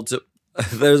also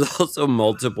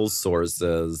multiple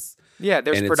sources. Yeah,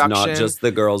 there's and production. It's not just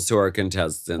the girls who are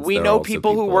contestants. We There are know also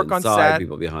people who work on inside, set.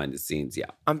 people behind the scenes.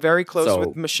 Yeah, I'm very close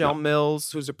with Michelle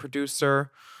Mills, who's a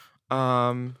producer.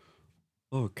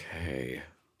 Okay.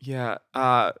 Yeah.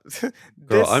 Girl,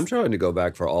 I'm trying to go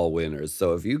back for all winners.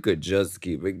 So if you could just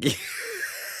keep it.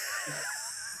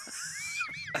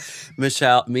 Mish,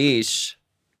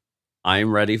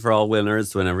 I'm ready for all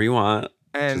winners whenever you want.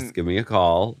 And just give me a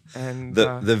call. And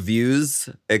the views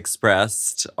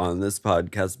expressed on this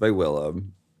podcast by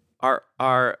Willem are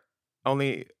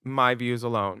only my views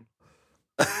alone.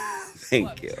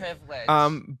 Thank you. Privilege.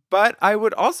 But I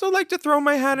would also like to throw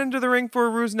my hat into the ring for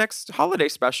Rue's next holiday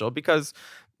special because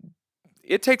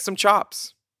it takes some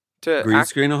chops to green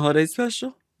screen a holiday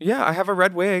special. Yeah, I have a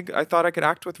red wig. I thought I could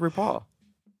act with RuPaul.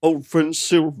 Old friend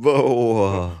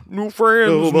Silvo. New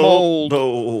friends mold.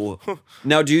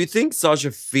 Now, do you think Sasha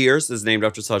Fierce is named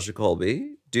after Sasha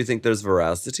Colby? Do you think there's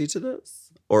veracity to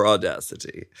this? or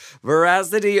audacity?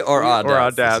 Veracity or audacity? Or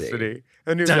audacity.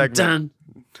 A new Dun, segment.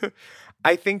 dun.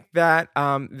 I think that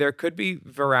there could be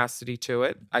veracity to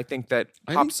it. I think that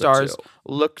I pop think so, stars too.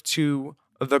 look to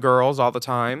the girls all the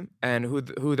time and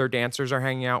who their dancers are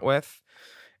hanging out with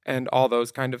and all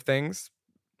those kind of things.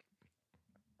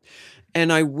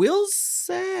 And I will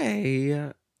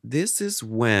say, this is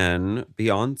when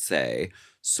Beyonce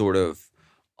sort of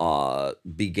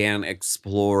began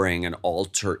exploring an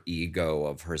alter ego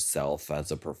of herself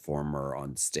as a performer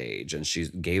on stage, and she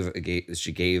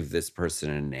gave this person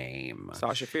a name.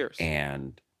 Sasha Fierce.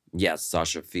 And yes,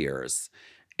 Sasha Fierce.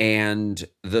 And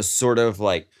the sort of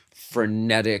like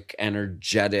frenetic,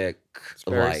 energetic, It's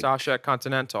very like Sasha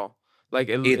Continental. Like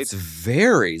it's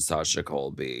very Sasha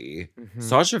Colby. Mhm.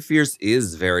 Sasha Fierce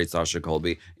is very Sasha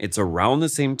Colby. It's around the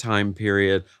same time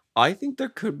period. I think there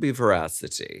could be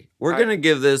veracity. We're I- going to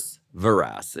give this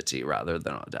veracity rather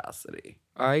than audacity.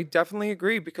 I definitely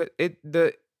agree because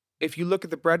if you look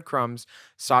at the breadcrumbs,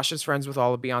 Sasha's friends with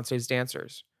all of Beyonce's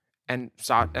dancers. And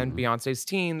and Mhm. Beyonce's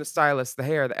team, the stylist, the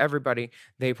hair, everybody,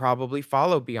 they probably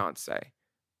follow Beyonce.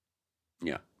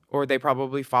 Yeah. Or they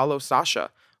probably follow Sasha,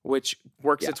 which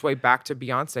works Yeah. its way back to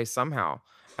Beyonce somehow.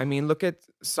 I mean, look at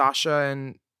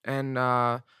Sasha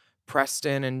and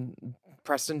Preston, and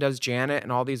Preston does Janet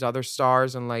and all these other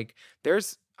stars, and like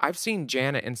I've seen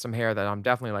Janet in some hair that I'm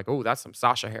definitely like, oh, that's some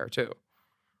Sasha hair too.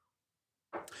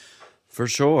 For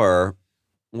sure.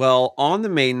 Well, on the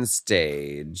main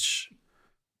stage,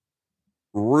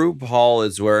 RuPaul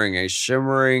is wearing a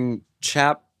shimmering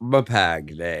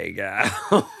Chapmapagne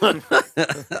gown.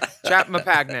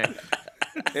 Chapmapagne.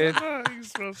 It- You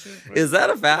smell champagne. Is that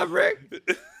a fabric?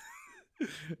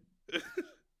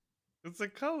 It's a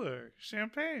color.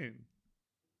 Champagne.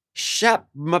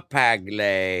 Chapmapagne.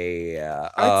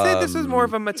 I'd say this is more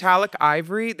of a metallic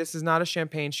ivory. This is not a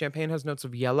champagne. Champagne has notes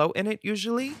of yellow in it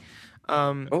usually.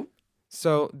 Oh.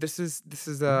 So this is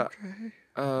a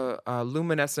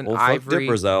luminescent Well, fuck ivory.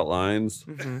 Dipper's outlines.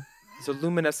 Mhm. It's a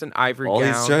luminescent ivory All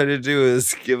gown. he's trying to do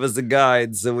is give us a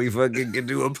guide so we fucking can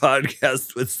do a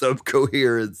podcast with some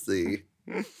coherency.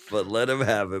 But let him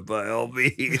have it by all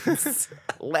means.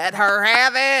 Let her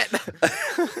have it.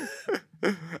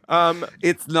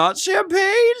 It's not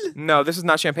champagne? No, this is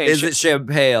not champagne. Is it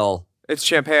champagne? It's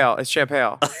champagne. It's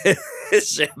champagne.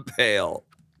 It's champagne.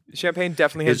 Champagne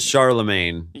definitely It's has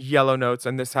Charlemagne. yellow notes,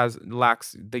 and this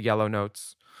lacks the yellow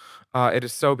notes. It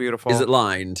is so beautiful. Is it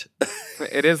lined?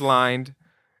 It is lined.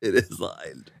 It is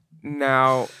lined.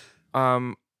 Now,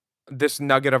 this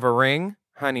nugget of a ring,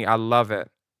 honey, I love it.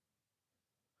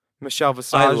 Michelle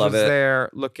Visage love is it.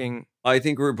 there looking. I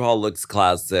think RuPaul looks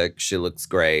classic. She looks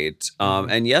great.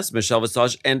 Mhm. And yes, Michelle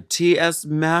Visage and T.S.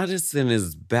 Madison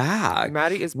is back.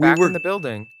 Maddie is We back were- in the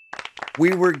building.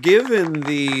 We were given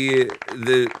the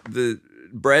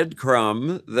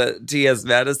breadcrumb that T.S.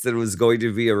 Madison was going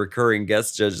to be a recurring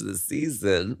guest judge this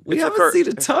season. We It's haven't seen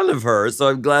a ton of her, so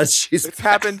I'm glad she's It's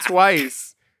happened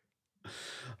twice.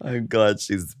 I'm glad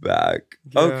she's back.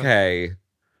 Yeah. Okay.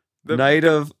 The- Night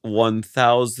of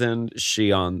 1,000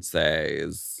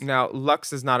 Fiancés. Now,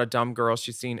 Lux is not a dumb girl.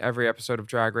 She's seen every episode of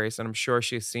Drag Race, and I'm sure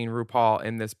she's seen RuPaul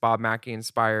in this Bob Mackie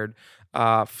inspired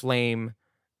flame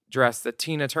dress that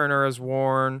Tina Turner has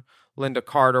worn. Linda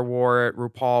Carter wore it.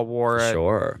 RuPaul wore it.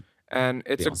 Sure. And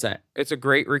it's a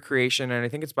great recreation, and I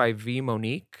think it's by V.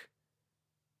 Monique,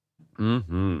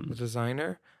 Mm-hmm. the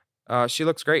designer. She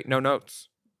looks great. No notes.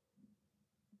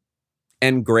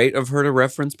 And great of her to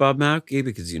reference Bob Mackie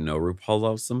because you know RuPaul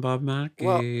loves some Bob Mackie.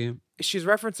 Well, she's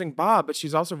referencing Bob, but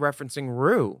she's also referencing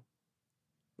Ru.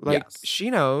 Like, Yes.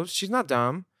 she knows. She's not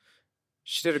dumb.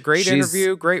 She did a great She's-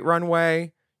 interview, great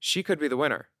runway. She could be the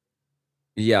winner.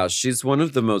 Yeah, she's one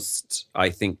of the most,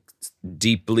 I think,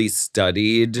 deeply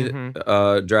studied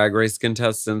Mhm. Drag Race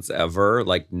contestants ever.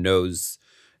 Like, knows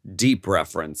deep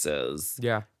references.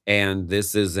 Yeah. And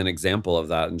this is an example of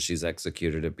that, and she's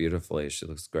executed it beautifully. She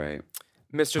looks great.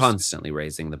 Constantly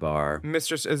raising the bar.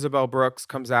 Mistress Isabel Brooks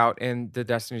comes out in the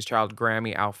Destiny's Child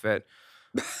Grammy outfit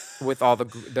with all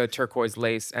the turquoise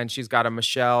lace, and she's got a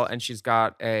Michelle and she's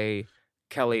got a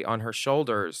Kelly on her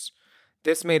shoulders.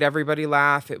 This made everybody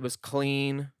laugh. It was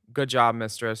clean. Good job,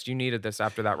 Mistress. You needed this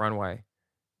after that runway.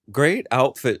 Great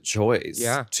outfit choice,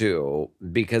 Yeah. too,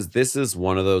 because this is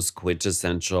one of those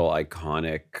quintessential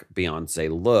iconic Beyonce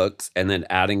looks, and then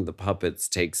adding the puppets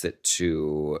takes it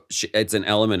to it's an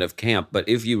element of camp, but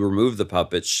if you remove the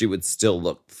puppets, she would still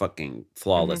look fucking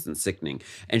flawless and sickening.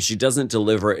 And she doesn't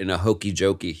deliver it in a hokey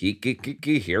jokey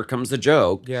here comes a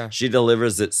joke. Yeah. She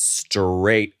delivers it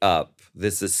straight up.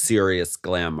 This is serious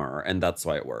glamour, and that's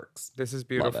why it works. This is Love it.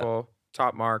 beautiful.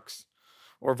 Top marks.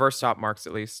 Or verse top marks,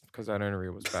 at least, because that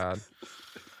interview was bad.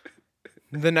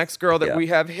 The next girl that Yeah. we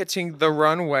have hitting the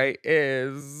runway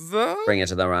is. Bring it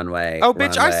to the runway. Oh,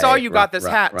 bitch! I saw runway, you got this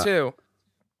run- hat run- too.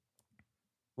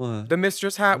 What? The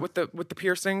mistress hat with the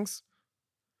piercings.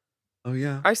 Oh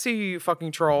yeah. I see you,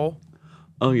 fucking troll.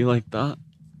 Oh, you like that?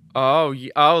 Oh,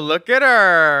 oh, look at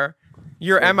her.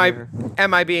 You're Same am here.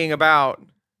 I being about?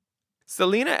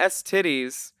 Selena S.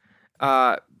 Titties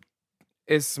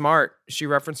is smart. She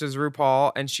references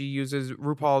RuPaul and she uses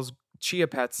RuPaul's Chia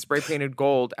Pets spray painted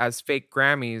gold as fake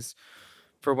Grammys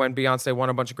for when Beyonce won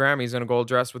a bunch of Grammys in a gold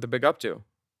dress with a big updo.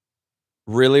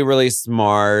 Really, really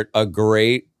smart. A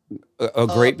great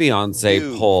Beyonce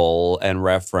Dude. pull and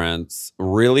reference.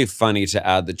 Really funny to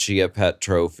add the Chia Pet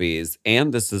trophies.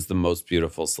 And this is the most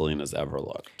beautiful Selena's ever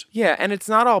looked. Yeah, and it's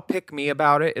not all pick me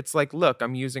about it. It's like, look,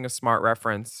 I'm using a smart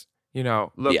reference. You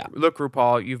know, look, Yeah. look,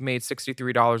 RuPaul, you've made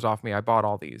 $63 off me. I bought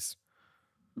all these.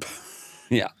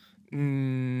 Yeah.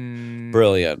 Mm,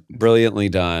 Brilliant. Brilliantly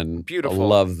done. Beautiful.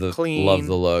 Love the Clean.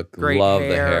 look. Great love the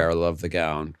hair. hair. Love the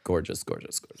gown. Gorgeous,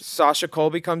 gorgeous, gorgeous. Sasha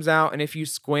Colby comes out, and if you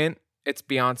squint, it's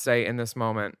Beyonce in this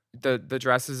moment. The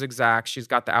dress is exact. She's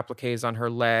got the appliques on her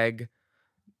leg.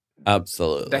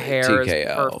 Absolutely. The hair is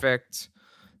TKO. perfect.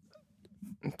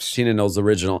 Tina Knowles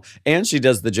original. And she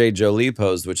does the J. Jolie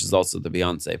pose, which is also the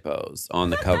Beyonce pose on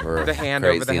the cover of The hand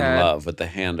Crazy over the in head. Love with the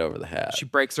hand over the head. She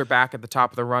breaks her back at the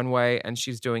top of the runway, and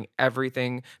she's doing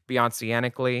everything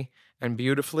Beyonce-anically and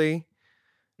beautifully.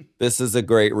 This is a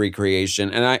great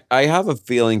recreation. And I have a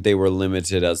feeling they were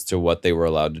limited as to what they were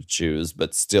allowed to choose,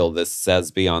 but still, this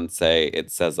says Beyonce,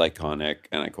 it says iconic,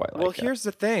 and I quite like Well, it. here's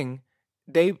the thing.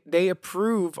 They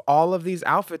approve all of these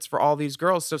outfits for all these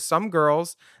girls. So some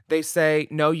girls, they say,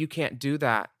 no, you can't do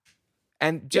that.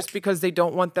 And just because they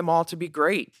don't want them all to be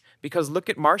great. Because look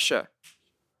at Marsha.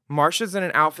 Marsha's in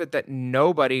an outfit that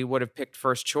nobody would have picked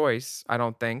first choice, I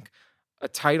don't think. A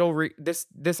title this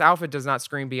outfit does not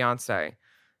scream Beyonce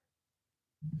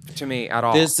to me at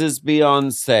all. This is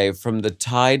Beyonce from the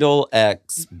Tidal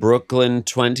X Brooklyn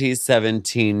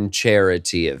 2017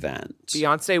 charity event.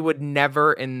 Beyonce would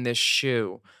never in this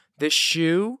shoe. This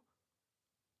shoe,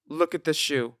 look at this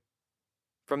shoe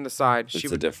from the side.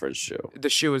 It's a different shoe. The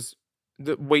shoe is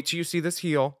wait till you see this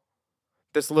heel.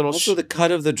 This little Also, the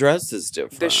cut of the dress is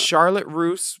different. this Charlotte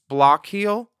Russe block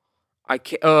heel. I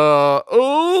can't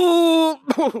oh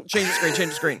change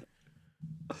the screen.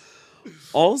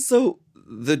 Also,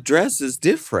 the dress is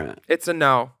different. It's a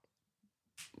no.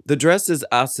 The dress is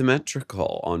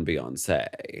asymmetrical on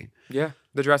Beyonce. Yeah,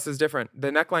 the dress is different.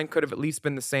 The neckline could have at least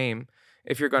been the same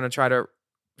if you're going to try to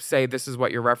say this is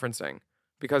what you're referencing,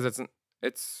 because it's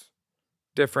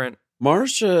different,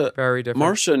 very different.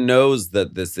 Marsha knows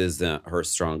that this isn't her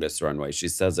strongest runway. She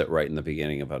says it right in the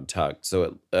beginning of Untucked.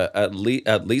 So at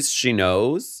least she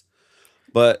knows,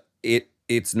 but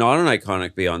it's not an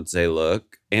iconic Beyonce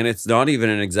look, and it's not even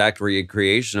an exact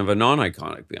recreation of a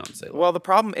non-iconic Beyonce look. Well, the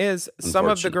problem is some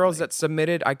of the girls Unfortunately. that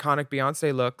submitted iconic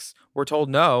Beyonce looks were told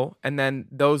no, and then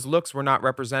those looks were not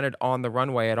represented on the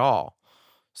runway at all.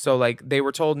 So like they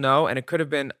were told no, and it could have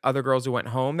been other girls who went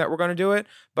home that were going to do it.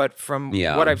 But from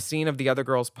Yeah. what I've seen of the other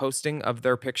girls posting of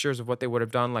their pictures of what they would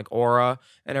have done, like Aura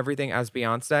and everything as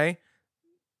Beyonce,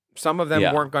 some of them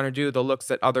Yeah. weren't going to do the looks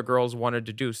that other girls wanted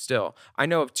to do still. I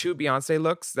know of 2 Beyonce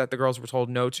looks that the girls were told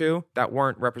no to that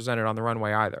weren't represented on the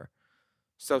runway either.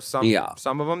 So some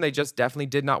of them, they just definitely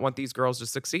did not want these girls to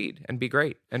succeed and be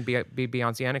great and be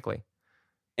Beyonce-anically.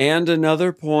 And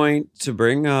another point to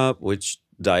bring up, which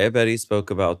Diabetes spoke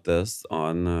about this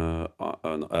on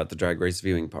at the Drag Race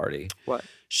viewing party. What?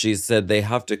 She said they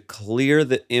have to clear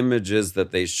the images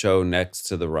that they show next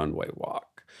to the runway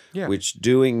walk. Yeah. Which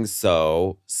doing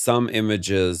so, some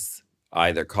images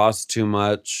either cost too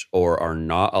much or are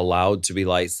not allowed to be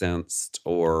licensed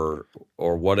or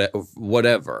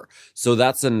whatever. So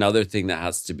that's another thing that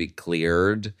has to be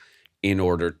cleared in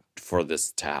order for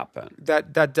this to happen.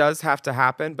 That does have to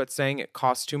happen, but saying it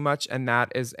costs too much and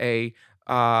that is a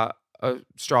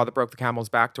straw that broke the camel's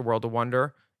back to World of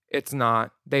Wonder. It's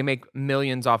not. They make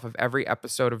millions off of every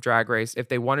episode of Drag Race. If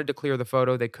they wanted to clear the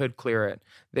photo, they could clear it.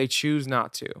 They choose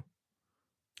not to.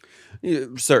 Yeah,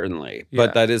 certainly, Yeah.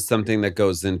 but that is something that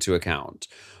goes into account.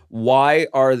 Why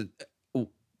are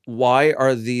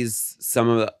these some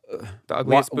of the The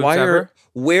ugliest boots ever.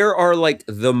 where are like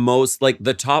the most like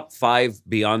the top 5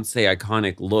 Beyonce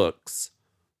iconic looks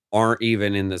aren't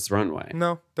even in this runway?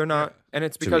 No, they're not. Yeah. And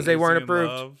it's To because me. they weren't Easy in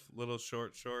approved. Love, little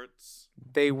short shorts.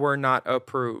 They were not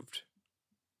approved.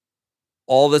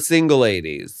 All the single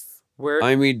ladies. Where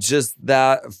I mean, just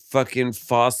that fucking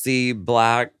Fosse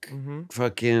black Mhm.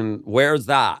 fucking. Where's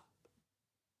that?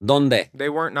 Donde? They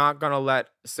weren't not gonna let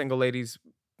single ladies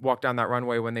walk down that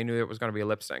runway when they knew it was gonna be a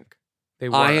lip sync. They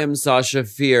were. I am Sasha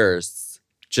Fierce,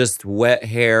 just wet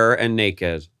hair and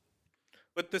naked.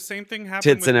 But the same thing happened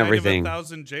Tits with and Night everything. of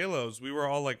 1,000 J-Los. We were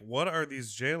all like, what are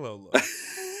these J-Lo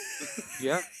looks?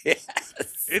 Yeah. Yes.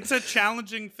 It's a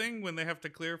challenging thing when they have to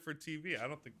clear for TV. I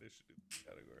don't think they should do this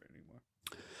category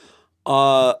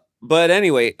anymore. But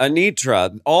anyway,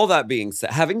 Anitra, all that being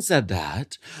said, having said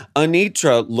that,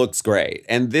 Anitra looks great.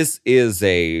 And this is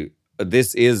an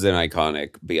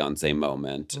iconic Beyonce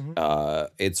moment.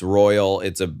 It's royal.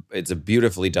 It's a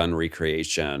beautifully done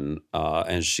recreation.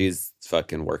 And she's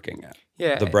fucking working it.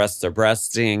 Yeah. The breasts are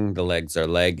breasting, the legs are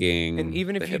legging, And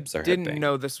even the if you hips are didn't hipping.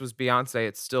 know this was Beyonce,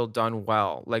 it's still done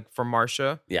well. Like for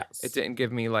Marsha, Yes. it didn't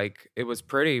give me like, it was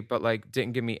pretty, but like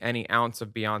didn't give me any ounce of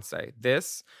Beyonce.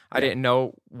 This, I Yeah. didn't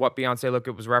know what Beyonce look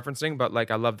it was referencing, but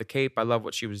like I love the cape. I love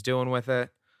what she was doing with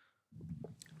it.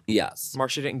 Yes.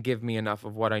 Marsha didn't give me enough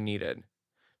of what I needed.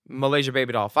 Malaysia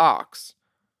Baby Doll Fox,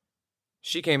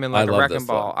 she came in like a love wrecking this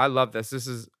ball. one. I love this. This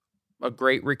is a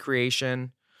great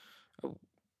recreation.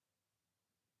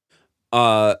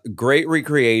 Great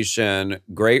recreation,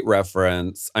 great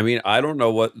reference. I mean, I don't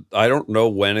know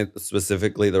when it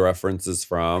specifically the reference is I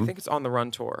from, think it's on the Run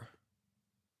tour.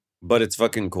 but it's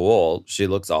fucking cool. She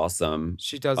looks awesome.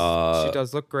 She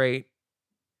does look great.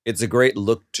 It's a great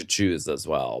look to choose as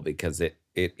well because it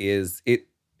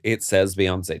says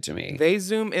Beyonce to me. They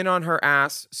zoom in on her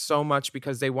ass so much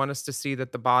because they want us to see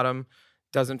that the bottom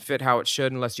doesn't fit how it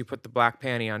should unless you put the black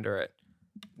panty under it.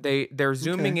 They're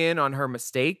zooming in on her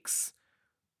mistakes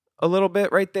a little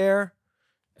bit right there.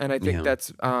 And I think Yeah. that's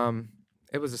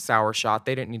it was a sour shot.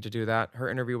 They didn't need to do that. Her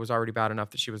interview was already bad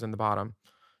enough that she was in the bottom.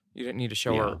 You didn't need to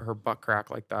show Yeah. her butt crack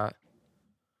like that.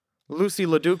 Lucy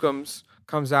LaDucums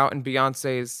comes out in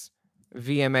Beyonce's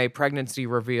VMA pregnancy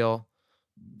reveal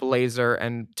blazer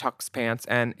and tux pants,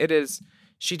 and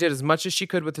she did as much as she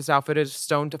could with this outfit. It is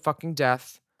stoned to fucking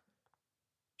death.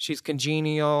 She's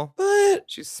congenial. But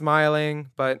She's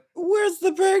smiling, but where's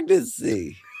the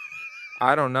pregnancy?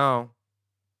 I don't know.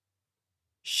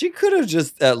 She could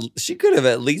have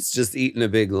at least just eaten a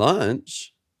big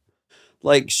lunch.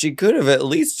 Like she could have at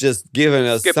least just given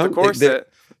us Skip the something. corset.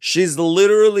 She's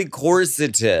literally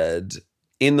corseted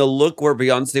in the look where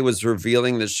Beyonce was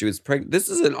revealing that she was pregnant. This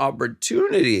is an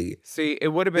opportunity. See, it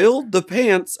would have been Build the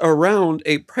pants around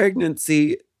a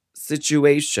pregnancy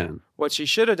situation. what she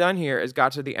should have done here is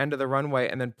got to the end of the runway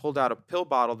and then pulled out a pill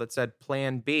bottle that said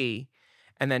Plan B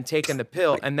and then taken the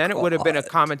pill. And then it would have been a God.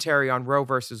 commentary on Roe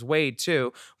versus Wade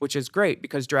too, which is great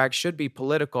because drag should be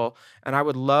political. And I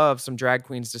would love some drag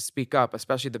queens to speak up,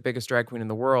 especially the biggest drag queen in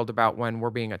the world, about when we're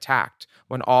being attacked,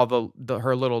 when all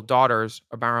her little daughters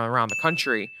around the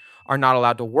country are not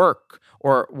allowed to work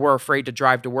or we're afraid to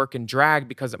drive to work in drag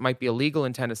because it might be illegal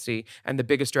in Tennessee. And the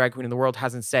biggest drag queen in the world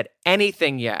hasn't said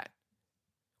anything yet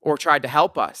or tried to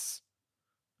help us.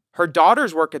 Her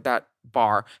daughters work at that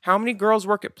bar. How many girls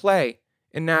work at Play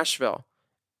in Nashville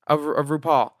of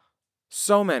RuPaul?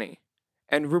 So many.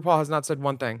 And RuPaul has not said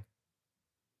one thing.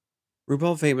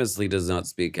 RuPaul famously does not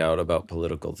speak out about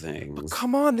political But things.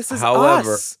 come on, this is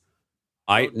However, us.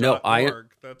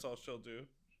 .org, that's all she'll do.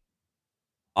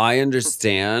 I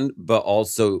understand, but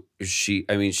also she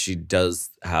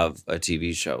does have a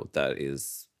TV show that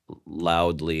is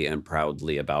loudly and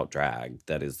proudly about drag.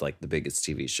 That is like the biggest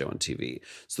TV show on TV.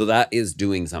 So that is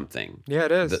doing something. Yeah,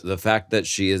 it is. The fact that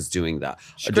she is doing that.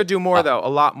 She could do more, though, a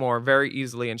lot more, very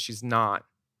easily, and she's not.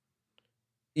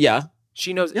 Yeah.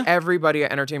 She knows Yeah. everybody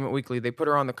at Entertainment Weekly. They put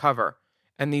her on the cover.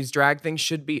 And these drag things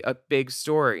should be a big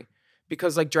story.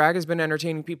 Because, like, drag has been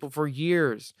entertaining people for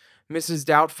years. Mrs.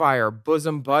 Doubtfire,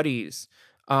 Bosom Buddies,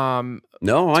 No,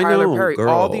 I Tyler know, Perry, girl.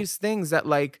 all these things that,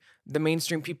 like, the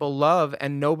mainstream people love,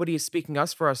 and nobody is speaking up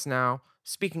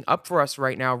for us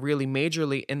right now, really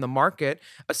majorly in the market,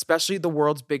 especially the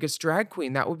world's biggest drag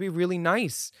queen. That would be really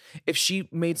nice if she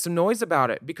made some noise about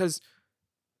it, because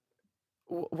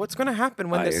what's going to happen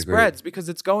when I this agree. spreads? Because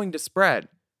it's going to spread.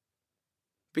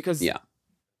 Because Yeah.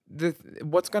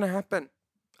 what's going to happen?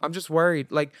 I'm just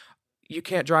worried. Like, you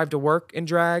can't drive to work in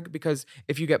drag because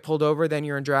if you get pulled over, then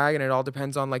you're in drag, and it all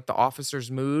depends on like the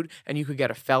officer's mood, and you could get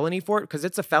a felony for it because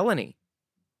it's a felony.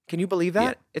 Can you believe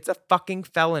that? Yeah. It's a fucking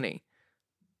felony.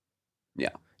 Yeah.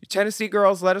 Tennessee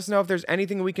girls, let us know if there's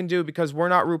anything we can do because we're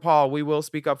not RuPaul. We will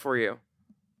speak up for you.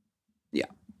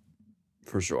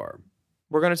 For sure.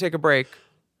 We're going to take a break.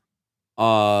 I'm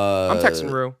I'm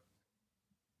texting Ru.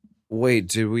 Wait,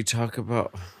 did we talk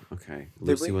about... Okay.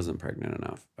 Lucy we? wasn't pregnant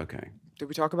enough. Okay. Did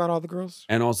we talk about all the girls?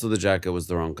 And also the jacket was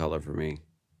the wrong color for me.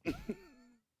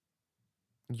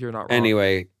 You're not wrong.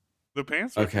 Anyway, The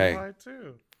pants are Okay. fly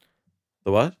too.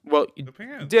 the what? Well, The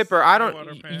pants. Dipper,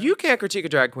 Underwater pants. you can't critique a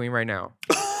drag queen right now.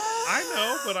 I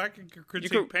know, but I can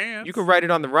critique pants. You could write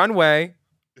it on the runway.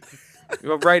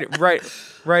 You write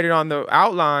it on the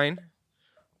outline.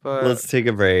 But Let's take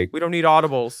a break. we don't need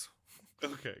audibles.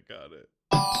 Okay, got it.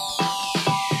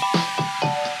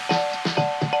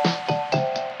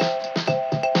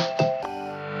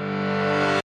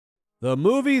 The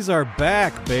movies are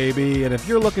back, baby, and if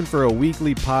you're looking for a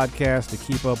weekly podcast to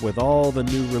keep up with all the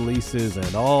new releases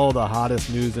and all the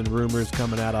hottest news and rumors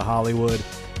coming out of Hollywood,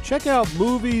 check out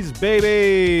Movies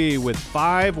Baby with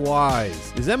 5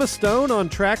 Ys. Is Emma Stone on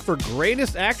track for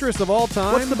greatest actress of all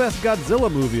time? What's the best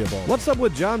Godzilla movie of all? What's up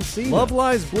with John Cena? Love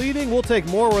Lies Bleeding? We'll take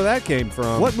more where that came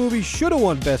from. What movie should have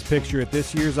won Best Picture at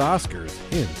this year's Oscars?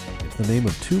 Hint. The name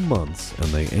of 2 months, and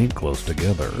they ain't close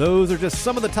together. Those are just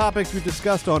some of the topics we've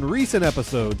discussed on recent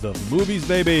episodes of Movies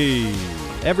Baby.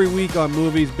 Every week on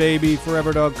Movies Baby,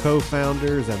 Forever Dog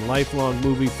co-founders and lifelong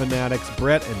movie fanatics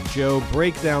Brett and Joe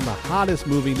break down the hottest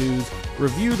movie news,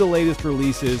 review the latest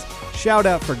releases, shout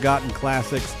out forgotten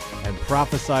classics, and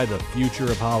prophesy the future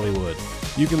of Hollywood.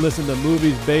 You can listen to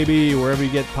Movies Baby wherever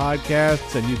you get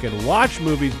podcasts, and you can watch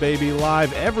Movies Baby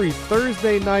live every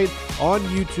Thursday night on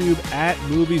YouTube at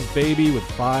Movies Baby with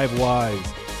 5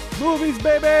 Ys. Movies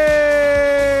Baby!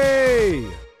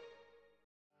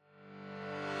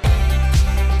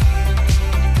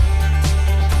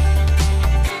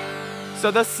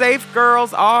 So the safe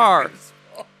girls are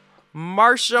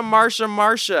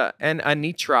Marsha, and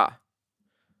Anitra.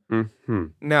 Mm-hmm.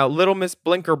 Now, Little Miss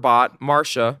Blinkerbot,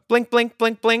 Marsha, blink, blink,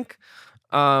 blink, blink.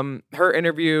 Her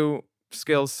interview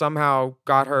skills somehow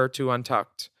got her to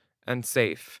Untucked and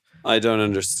safe. I don't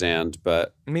understand,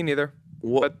 but Me neither.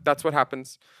 what? But that's what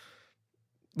happens.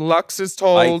 Lux is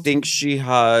told. I think she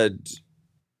had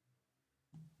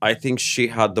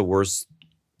the worst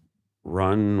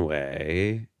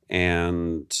runway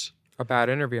and a bad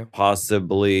interview.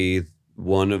 possibly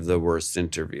one of the worst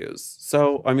interviews.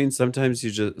 So, I mean, sometimes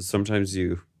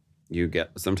you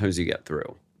get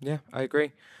through. Yeah, I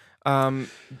agree.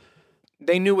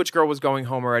 They knew which girl was going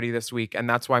home already this week, and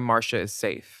that's why Marsha is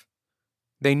safe.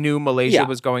 They knew Malaysia Yeah.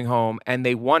 was going home, and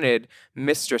they wanted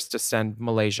Mistress to send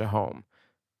Malaysia home.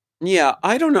 Yeah,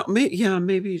 I don't know.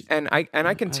 Maybe. And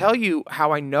I can tell you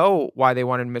how I know why they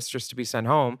wanted Mistress to be sent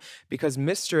home, because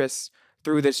Mistress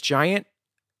threw this giant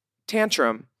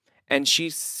tantrum and she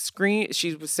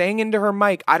was saying into her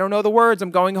mic, I don't know the words, I'm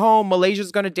going home,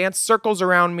 Malaysia's going to dance circles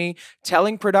around me,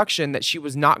 telling production that she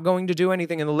was not going to do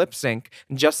anything in the lip sync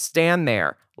and just stand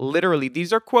there. Literally,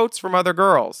 these are quotes from other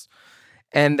girls.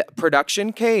 And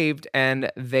production caved and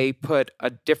they put a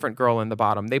different girl in the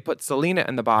bottom. They put Selena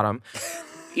in the bottom.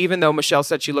 Even though Michelle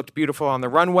said she looked beautiful on the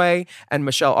runway, and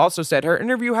Michelle also said her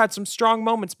interview had some strong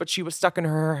moments, but she was stuck in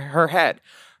her head.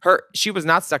 She was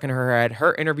not stuck in her head.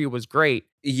 Her interview was great.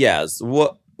 Yes.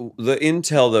 What the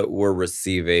intel that we're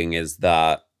receiving is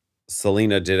that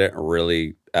Selena didn't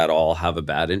really at all have a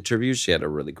bad interview. She had a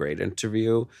really great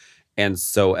interview. And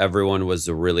so everyone was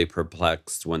really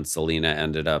perplexed when Selena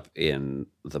ended up in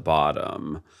the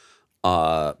bottom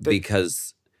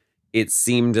because it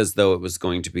seemed as though it was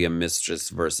going to be a Mistress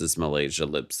versus Malaysia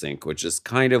lip sync, which is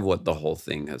kind of what the whole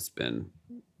thing has been.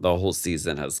 The whole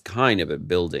season has kind of been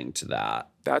building to that.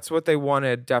 That's what they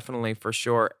wanted, definitely, for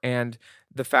sure. And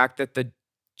the fact that the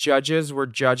judges were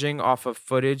judging off of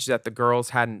footage that the girls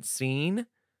hadn't seen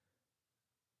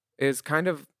is kind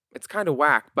of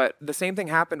whack. But the same thing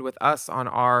happened with us on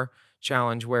our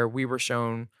challenge, where we were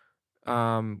shown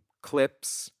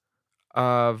clips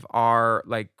of our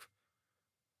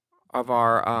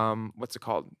what's it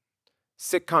called?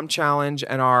 Sitcom challenge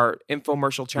and our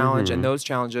infomercial challenge and those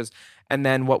challenges. And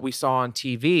then what we saw on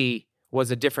TV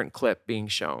was a different clip being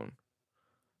shown.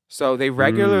 So they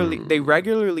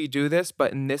regularly do this,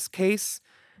 but in this case,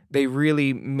 they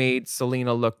really made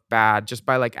Selena look bad just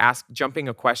by jumping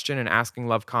a question and asking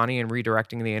Love Connie and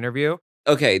redirecting the interview.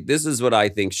 Okay, this is what I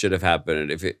think should have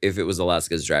happened if it was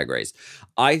Alaska's Drag Race.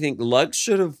 I think Lux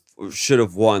should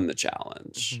have won the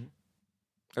challenge.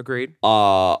 Agreed.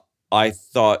 I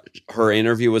thought her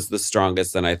interview was the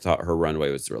strongest, and I thought her runway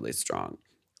was really strong.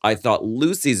 I thought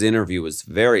Lucy's interview was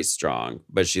very strong,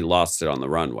 but she lost it on the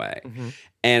runway.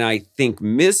 And I think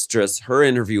Mistress, her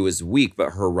interview was weak,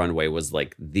 but her runway was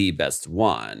like the best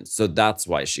one. So that's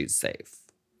why she's safe.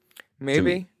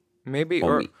 Maybe,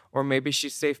 Or or maybe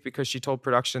she's safe because she told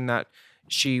production that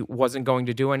she wasn't going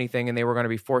to do anything and they were going to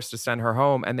be forced to send her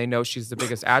home, and they know she's the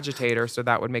biggest agitator, so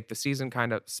that would make the season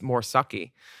kind of more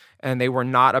sucky. And they were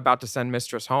not about to send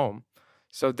Mistress home.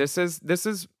 So this is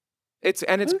It's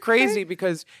Okay. crazy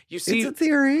because you see, It's a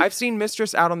theory. I've seen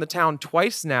Mistress out on the town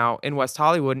twice now in West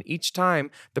Hollywood, and each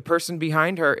time the person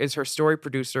behind her is her story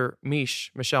producer,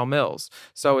 Michelle Mills.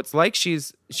 So it's like she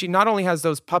not only has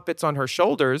those puppets on her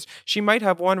shoulders, she might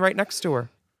have one right next to her.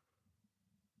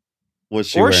 Was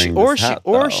she wearing this hat,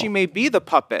 or though? she may be the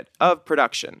puppet of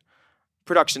production's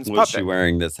Was puppet. she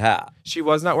wearing this hat? She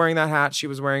was not wearing that hat. She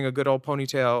was wearing a good old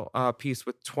ponytail piece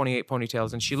with 28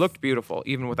 ponytails, and she looked beautiful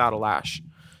even without a lash.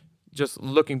 Just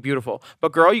looking beautiful.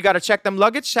 But girl, you got to check them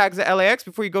luggage tags at LAX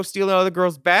before you go steal other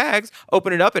girls' bags.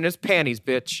 Open it up and it's panties,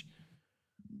 bitch.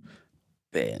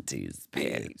 Panties,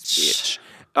 Panties,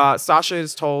 bitch. Sasha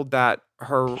is told that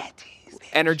her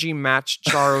energy matched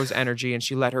Charo's energy and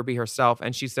she let her be herself.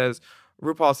 And she says,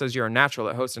 RuPaul says you're a natural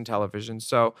at hosting television.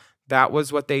 So that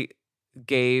was what they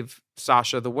gave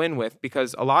Sasha the win with,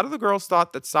 because a lot of the girls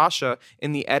thought that Sasha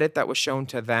in the edit that was shown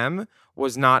to them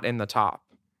was not in the top.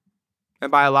 And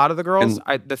by a lot of the girls,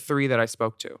 the three that I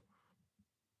spoke to.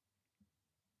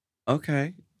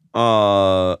 Okay.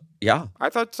 Yeah. I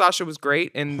thought Sasha was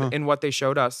great in what they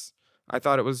showed us. I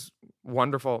thought it was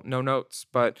wonderful. No notes.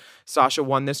 But Sasha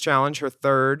won this challenge, her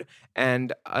third,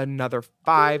 and another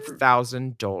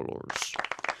 $5,000.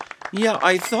 Yeah,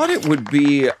 I thought it would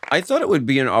be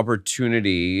an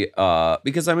opportunity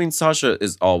because I mean Sasha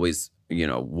is always,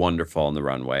 wonderful on the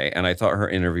runway, and I thought her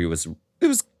interview was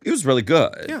really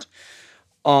good. Yeah.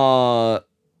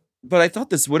 But I thought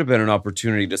this would have been an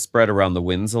opportunity to spread around the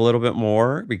wins a little bit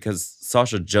more because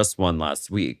Sasha just won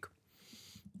last week.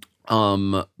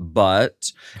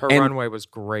 But Her and- runway was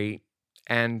great.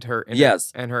 And her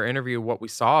Yes. and her interview, what we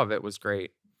saw of it was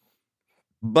great.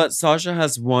 But Sasha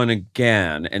has won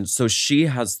again, and so she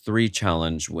has 3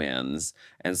 challenge wins,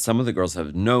 and some of the girls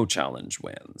have no challenge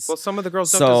wins. Well, some of the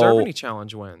girls don't deserve So- any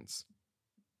challenge wins.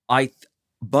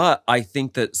 But I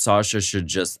think that Sasha should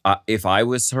just. If I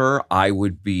was her, I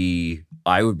would be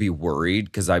worried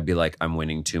because I'd be like, I'm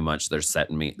winning too much. They're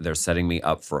setting me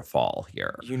up for a fall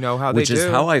here. You know how they Which do. is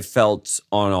how I felt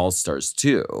on All Stars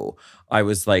 2. I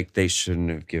was like, they shouldn't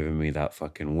have given me that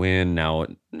fucking win. Now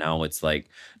it's like,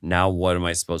 now what am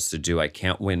I supposed to do? I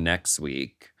can't win next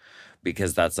week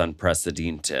because that's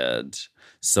unprecedented.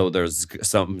 So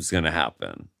something's gonna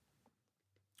happen.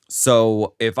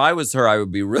 So if I was her, I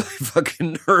would be really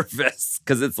fucking nervous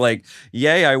because it's like,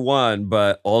 yay, I won,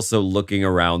 but also looking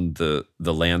around the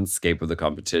landscape of the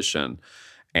competition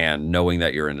and knowing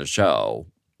that you're in a show.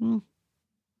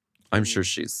 I'm sure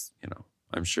she's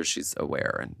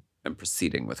aware and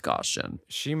proceeding with caution.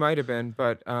 She might have been,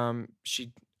 but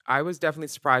I was definitely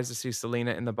surprised to see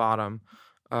Selena in the bottom.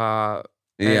 And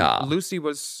Yeah. Lucy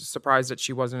was surprised that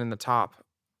she wasn't in the top.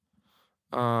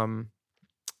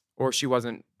 Or she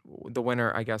wasn't the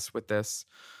winner, I guess, with this.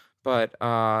 But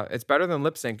it's better than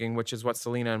lip syncing, which is what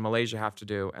Selena and Malaysia have to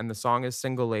do. And the song is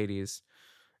Single Ladies.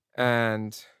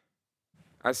 And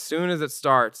as soon as it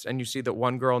starts and you see that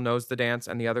one girl knows the dance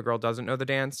and the other girl doesn't know the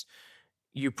dance,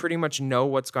 you pretty much know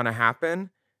what's going to happen.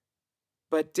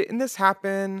 But didn't this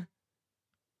happen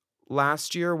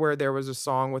last year where there was a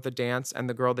song with a dance and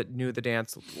the girl that knew the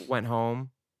dance went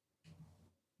home?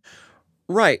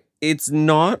 Right. It's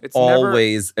not It's never-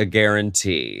 always a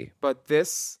guarantee. But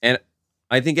this, And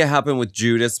I think it happened with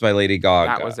Judas by Lady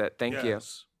Gaga. that was it. Thank you.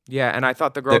 Yes. Yeah, and I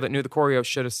thought the girl There- that knew the choreo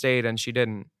should have stayed and she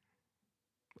didn't.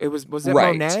 Was it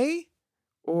Right. Monet?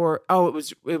 Or it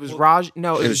was Well, Raj.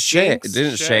 No, It it was Shay. Jinx.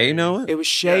 Didn't Shay know it? It was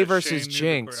Shay Yeah, versus Shay knew the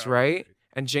Jinx, right? choreography.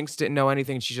 And Jinx didn't know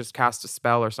anything. She just cast a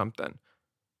spell or something.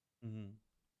 Mhm.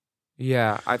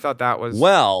 Yeah, I thought that was.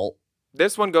 Well,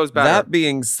 This one goes better. that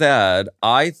being said,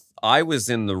 I was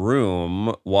in the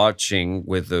room watching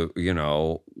with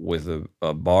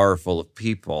a bar full of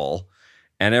people,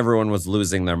 and everyone was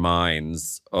losing their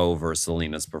minds over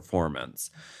Selena's performance.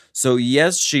 So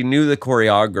yes, she knew the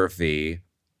choreography,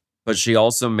 but she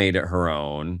also made it her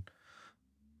own.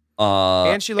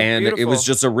 And she looked it beautiful. was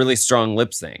just a really strong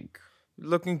lip sync.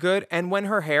 Looking good. And when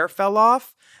her hair fell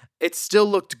off, it still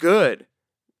looked good.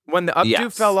 When the updo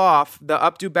Yes. fell off, the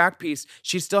updo back piece,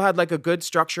 she still had like a good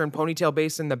structure and ponytail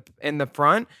base in the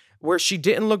front, where she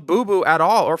didn't look boo-boo at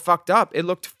all or fucked up. It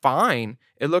looked fine.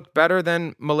 It looked better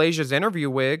than Malaysia's interview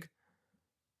wig.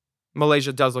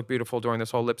 Malaysia does look beautiful during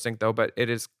this whole lip sync though, but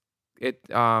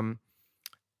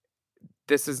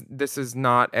this is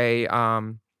not a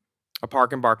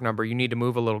Park and Bark number. You need to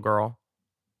move a little, girl.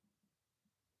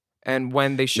 And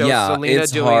when they show Yeah, Selena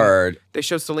it's doing hard. they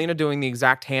show Selena doing the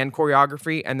exact hand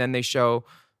choreography, and then they show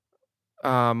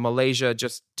Malaysia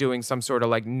just doing some sort of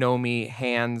like Nomi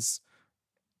hands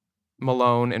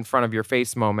Malone in front of your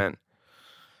face moment.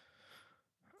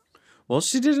 Well,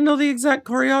 she didn't know the exact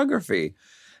choreography.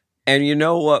 And you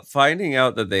know what? Finding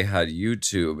out that they had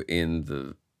YouTube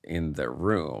in their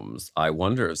rooms, I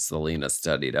wonder if Selena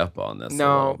studied up on this a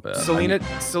little No, bit.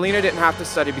 Selena didn't have to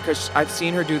study because I've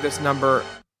seen her do this number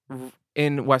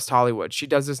in West Hollywood. She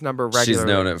does this number regularly. She's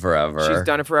known it forever. She's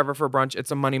done it forever for brunch.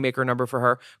 It's a moneymaker number for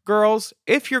her. Girls,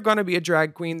 if you're going to be a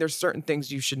drag queen, there's certain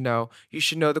things you should know. You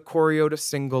should know the choreo to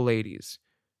Single Ladies.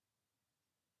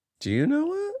 Do you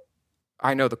know it?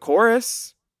 I know the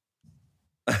chorus.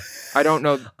 I don't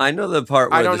know. I know the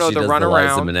part where I don't know she the does run the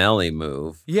Liza around. Minnelli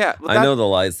move. Yeah, I know the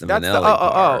Liza that's Minnelli the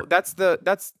part.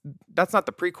 that's not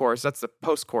the pre-chorus. That's the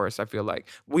post-chorus. I feel like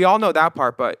we all know that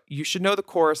part, but you should know the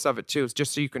chorus of it too,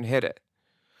 just so you can hit it.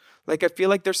 Like I feel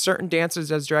like there's certain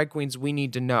dances as drag queens we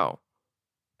need to know,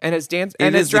 and as It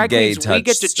as is a drag gay queens we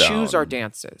get to choose our touchstone.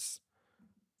 dances.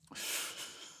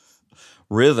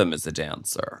 Rhythm is a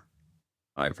dancer,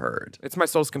 I've heard. It's my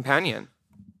soul's companion.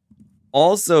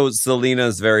 Also,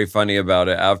 Selena's very funny about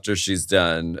it. After she's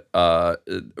done,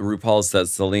 RuPaul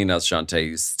says, Selena, Shantae,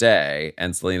 you stay.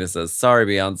 And Selena says, sorry,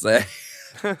 Beyonce.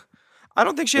 I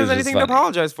don't think she has Which is anything to funny.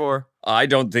 apologize for. I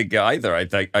don't think either. I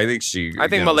think she. I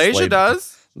think Malaysia slayed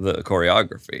does. the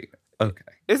choreography. Okay.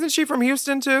 Isn't she from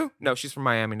Houston too? No, she's from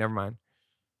Miami. Never mind.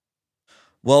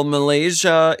 Well,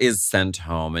 Malaysia is sent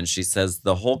home, and she says,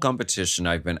 the whole competition,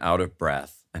 I've been out of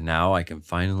breath, and now I can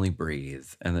finally breathe.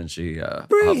 And then she huffs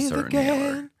Breathe her inhaler.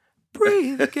 again.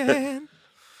 Breathe again.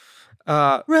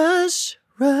 Rush.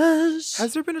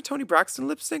 Has there been a Toni Braxton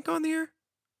lip sync on the air?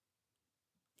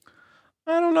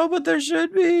 I don't know, but there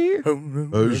should be. I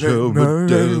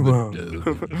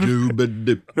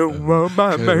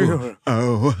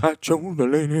chose to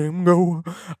let him go.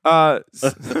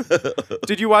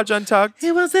 Did you watch Untucked?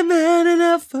 He wasn't man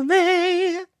enough for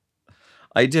me.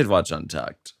 I did watch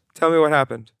Untucked. Tell me what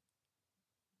happened.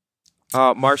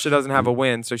 Marsha doesn't have a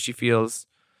win, so she feels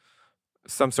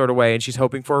some sort of way, and she's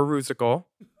hoping for a rusical.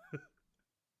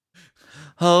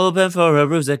 Hoping for a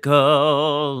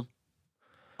rusical.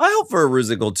 I hope for a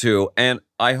rusical too, and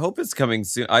I hope it's coming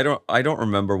soon. I don't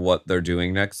remember what they're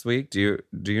doing next week. Do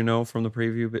you know from the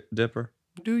preview, Dipper?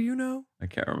 Do you know? I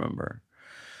can't remember.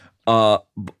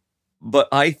 But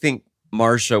I think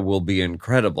Marsha will be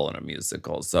incredible in a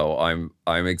musical, so I'm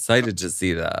excited to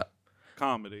see that.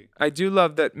 Comedy. I do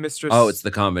love that Mistress. Oh, it's the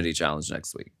comedy challenge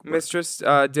next week. Mistress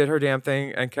did her damn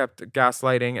thing and kept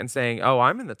gaslighting and saying, "Oh,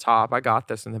 I'm in the top. I got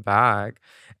this in the bag."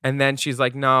 And then she's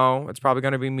like, "No, it's probably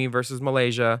going to be me versus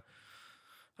Malaysia."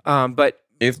 But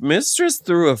If Mistress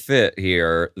threw a fit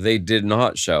here, they did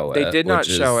not show it. they did not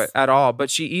which show is- it at all.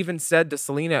 But she even said to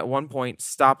Selena at one point,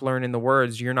 "Stop learning the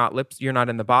words. You're not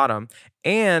in the bottom."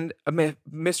 And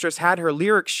Mistress had her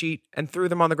lyric sheet and threw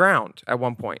them on the ground at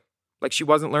one point. Like she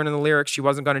wasn't learning the lyrics. She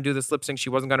wasn't going to do this lip sync.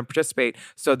 She wasn't going to participate.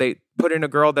 So they put in a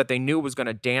girl that they knew was going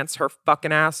to dance her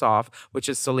fucking ass off, which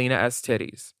is Selena S.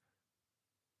 Titties.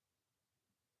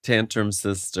 Tantrum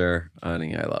sister,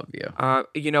 honey, I love you.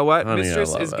 You know what? Honey, I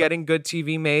Mistress love is it. getting good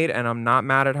TV made, and I'm not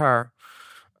mad at her.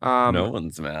 No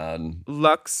one's mad.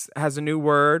 Lux has a new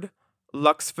word,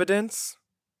 Luxfidence,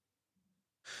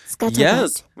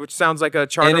 Yes. which sounds like a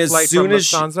charter as flight from soon as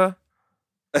she- Lufthansa.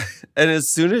 And as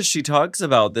soon as she talks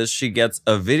about this, she gets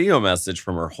a video message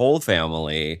from her whole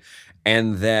family,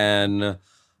 and then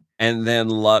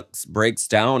Lux breaks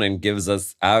down and gives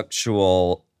us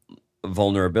actual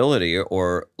vulnerability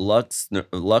or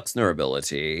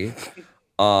Luxnerability,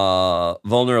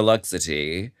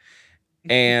 vulnerluxity.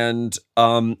 And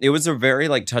it was a very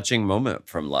like touching moment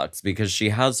from Lux because she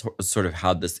has sort of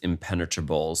had this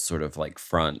impenetrable sort of like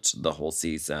front the whole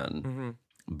season. Mhm.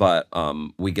 But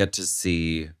we get to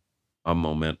see a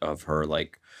moment of her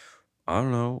like, I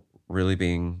don't know, really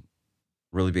being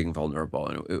vulnerable,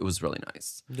 and it was really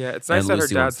nice. Yeah, it's nice And that her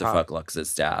Lucy wants dad's to hot. fuck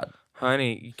Lux's dad.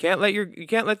 Honey, you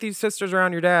can't let these sisters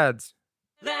around your dads.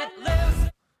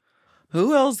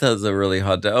 Who else has a really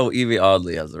hot dad? Oh, Evie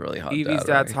Oddly has a really hot dad. Evie's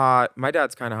dad's right? hot. My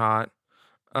dad's kind of hot.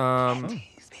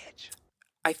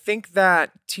 I think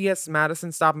that T.S.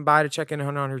 Madison stopping by to check in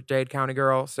on her Dade County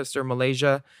girl sister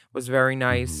Malaysia was very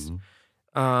nice.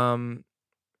 Mhm.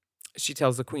 She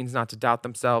tells the queens not to doubt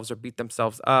themselves or beat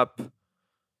themselves up.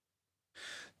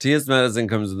 T.S. Madison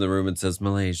comes in the room and says,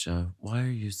 Malaysia, why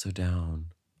are you so down?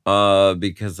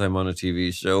 Because I'm on a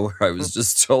TV show where I was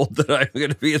just told that I'm going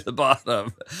to be at the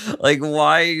bottom. Like,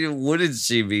 why wouldn't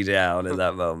she be down in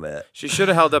that moment? She should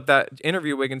have held up that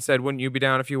interview wig and said, "Wouldn't you be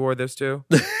down if you wore this too?"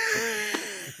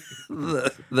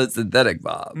 the synthetic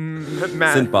bob.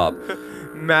 Matt- Synth bob.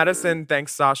 Madison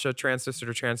thanks Sasha, trans sister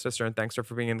to trans sister, and thanks her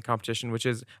for being in the competition, which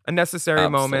is a necessary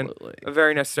moment, Absolutely. a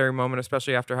very necessary moment,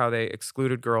 especially after how they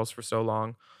excluded girls for so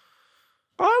long.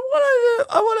 I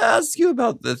want to ask you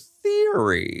about the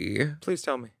theory. Please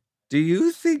tell me. Do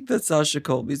you think that Sasha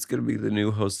Colby's going to be the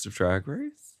new host of Drag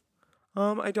Race?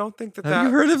 I don't think that Have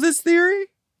you heard of this theory?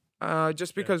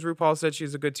 just because RuPaul said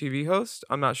she's a good TV host,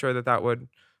 I'm not sure that would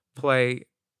play.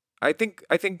 I think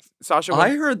Sasha.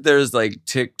 I heard there's like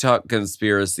TikTok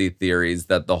conspiracy theories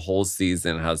that the whole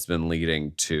season has been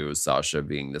leading to Sasha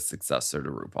being the successor to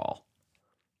RuPaul.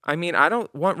 I mean, I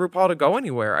don't want RuPaul to go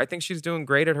anywhere. I think she's doing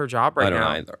great at her job right now. I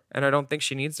don't either. And I don't think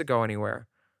she needs to go anywhere.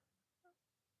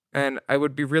 And it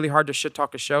would be really hard to shit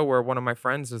talk a show where one of my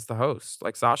friends is the host,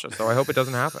 like Sasha. So I hope it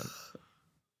doesn't happen.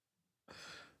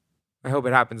 I hope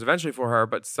it happens eventually for her,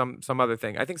 but some other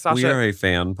thing. I think Sasha. We are a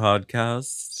fan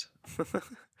podcast.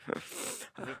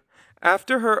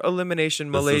 After her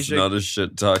elimination, Malaysia. This is not a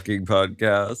shit talking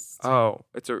podcast. Oh,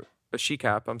 it's a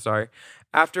she-cap. I'm sorry.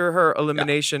 After her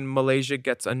elimination, Malaysia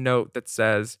gets a note that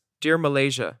says, "Dear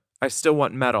Malaysia, I still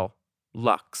want medal.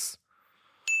 Lux."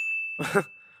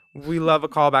 We love a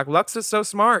callback. Lux is so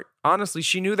smart. Honestly,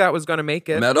 she knew that was going to make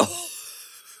it. Metal.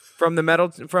 From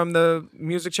the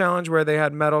music challenge where they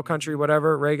had metal, country,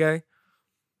 whatever, reggae.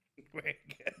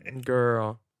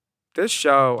 Girl. This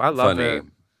show, I love Funny. it.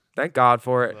 Thank God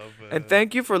for it. And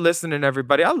thank you for listening,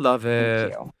 everybody. I love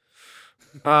it.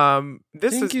 This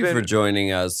Thank has you been for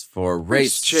joining us for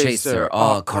Race Chaser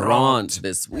au Courant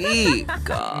this week.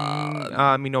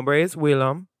 Mi nombre es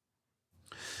Willem.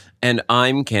 And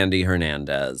I'm Candy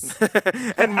Hernandez.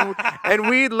 and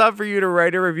we'd love for you to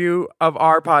write a review of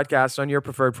our podcast on your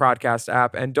preferred podcast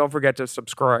app. And don't forget to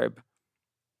subscribe.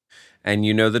 And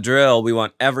you know the drill. We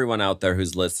want everyone out there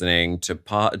who's listening to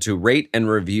rate and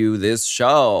review this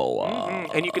show.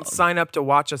 And you can sign up to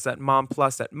watch us at Mom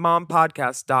Plus at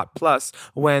mompodcast.plus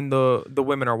when the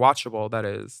women are watchable, that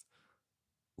is.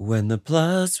 When the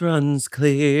plus runs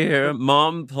clear,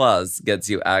 Mom Plus gets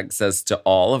you access to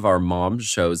all of our mom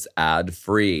shows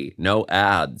ad-free, no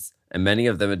ads, and many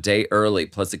of them a day early,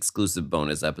 plus exclusive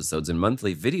bonus episodes and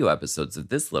monthly video episodes of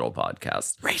this little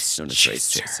podcast, known as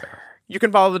Race Chaser. You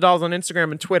can follow the dolls on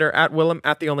Instagram and Twitter at Willem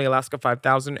at the Only Alaska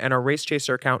 5000, and our Race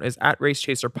Chaser account is at Race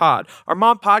Chaser Pod. Our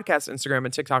Mom Podcast Instagram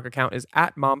and TikTok account is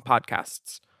at Mom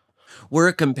Podcasts. We're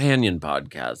a companion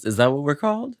podcast. Is that what we're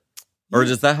called? Or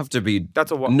does that have to be?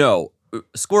 That's a what? No,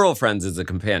 Squirrel Friends is a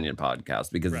companion podcast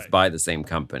because it's Right. by the same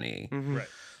company. Right.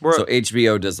 We're, So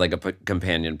HBO does like a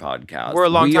companion podcast. we're a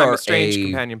long We time are estranged a-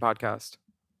 companion podcast.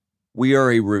 We are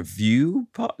a review,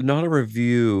 not a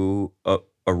review, a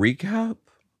recap.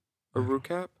 A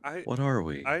recap? What are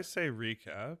we? I say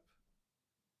recap.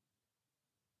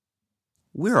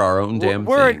 We're our own damn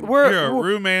We're thing. You're a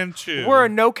Rue Manchu. we're a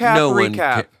no cap No one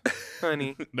recap,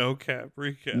 honey. no cap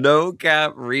recap. No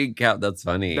cap recap. That's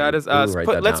funny. That is Ooh, us. write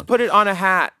that Let's down. put it on a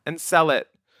hat and sell it.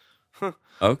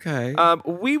 Okay.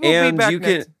 We will and be back you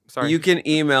next. can Sorry. you can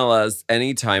email us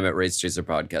anytime at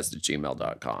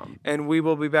racechaserpodcast@gmail.com. And we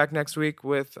will be back next week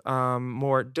with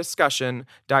more discussion,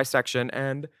 dissection,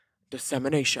 and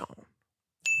dissemination.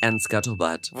 And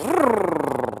scuttlebutt.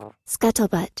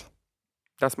 Scuttlebutt.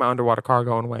 That's my underwater car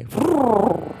going away.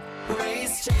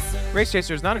 Race Chaser. Race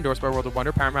Chaser is not endorsed by World of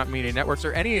Wonder, Paramount Media Networks,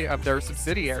 or any of their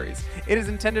subsidiaries. It is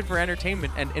intended for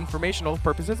entertainment and informational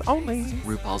purposes only.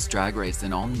 RuPaul's Drag Race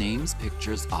and all names,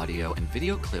 pictures, audio, and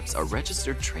video clips are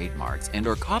registered trademarks and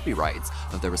or copyrights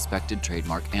of their respected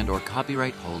trademark and or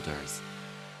copyright holders.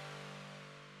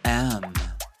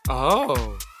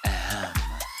 Oh.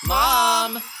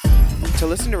 Mom! To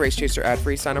listen to Race Chaser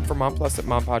ad-free, sign up for Mom Plus at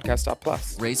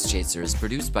mompodcast.plus. Race Chaser is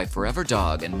produced by Forever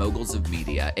Dog and Moguls of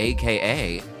Media,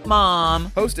 aka Mom,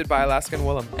 Hosted by Alaskan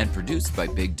Willem. and produced by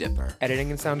Big Dipper. Editing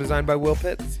and sound design by Will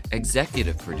Pitts.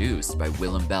 Executive produced by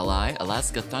Willem Belli,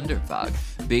 Alaska Thunderfog,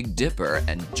 Big Dipper,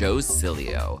 and Joe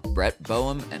Cilio, Brett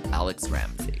Boehm, and Alex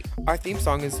Ramsey. Our theme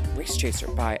song is Race Chaser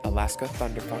by Alaska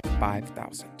Thunderfuck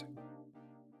 5000.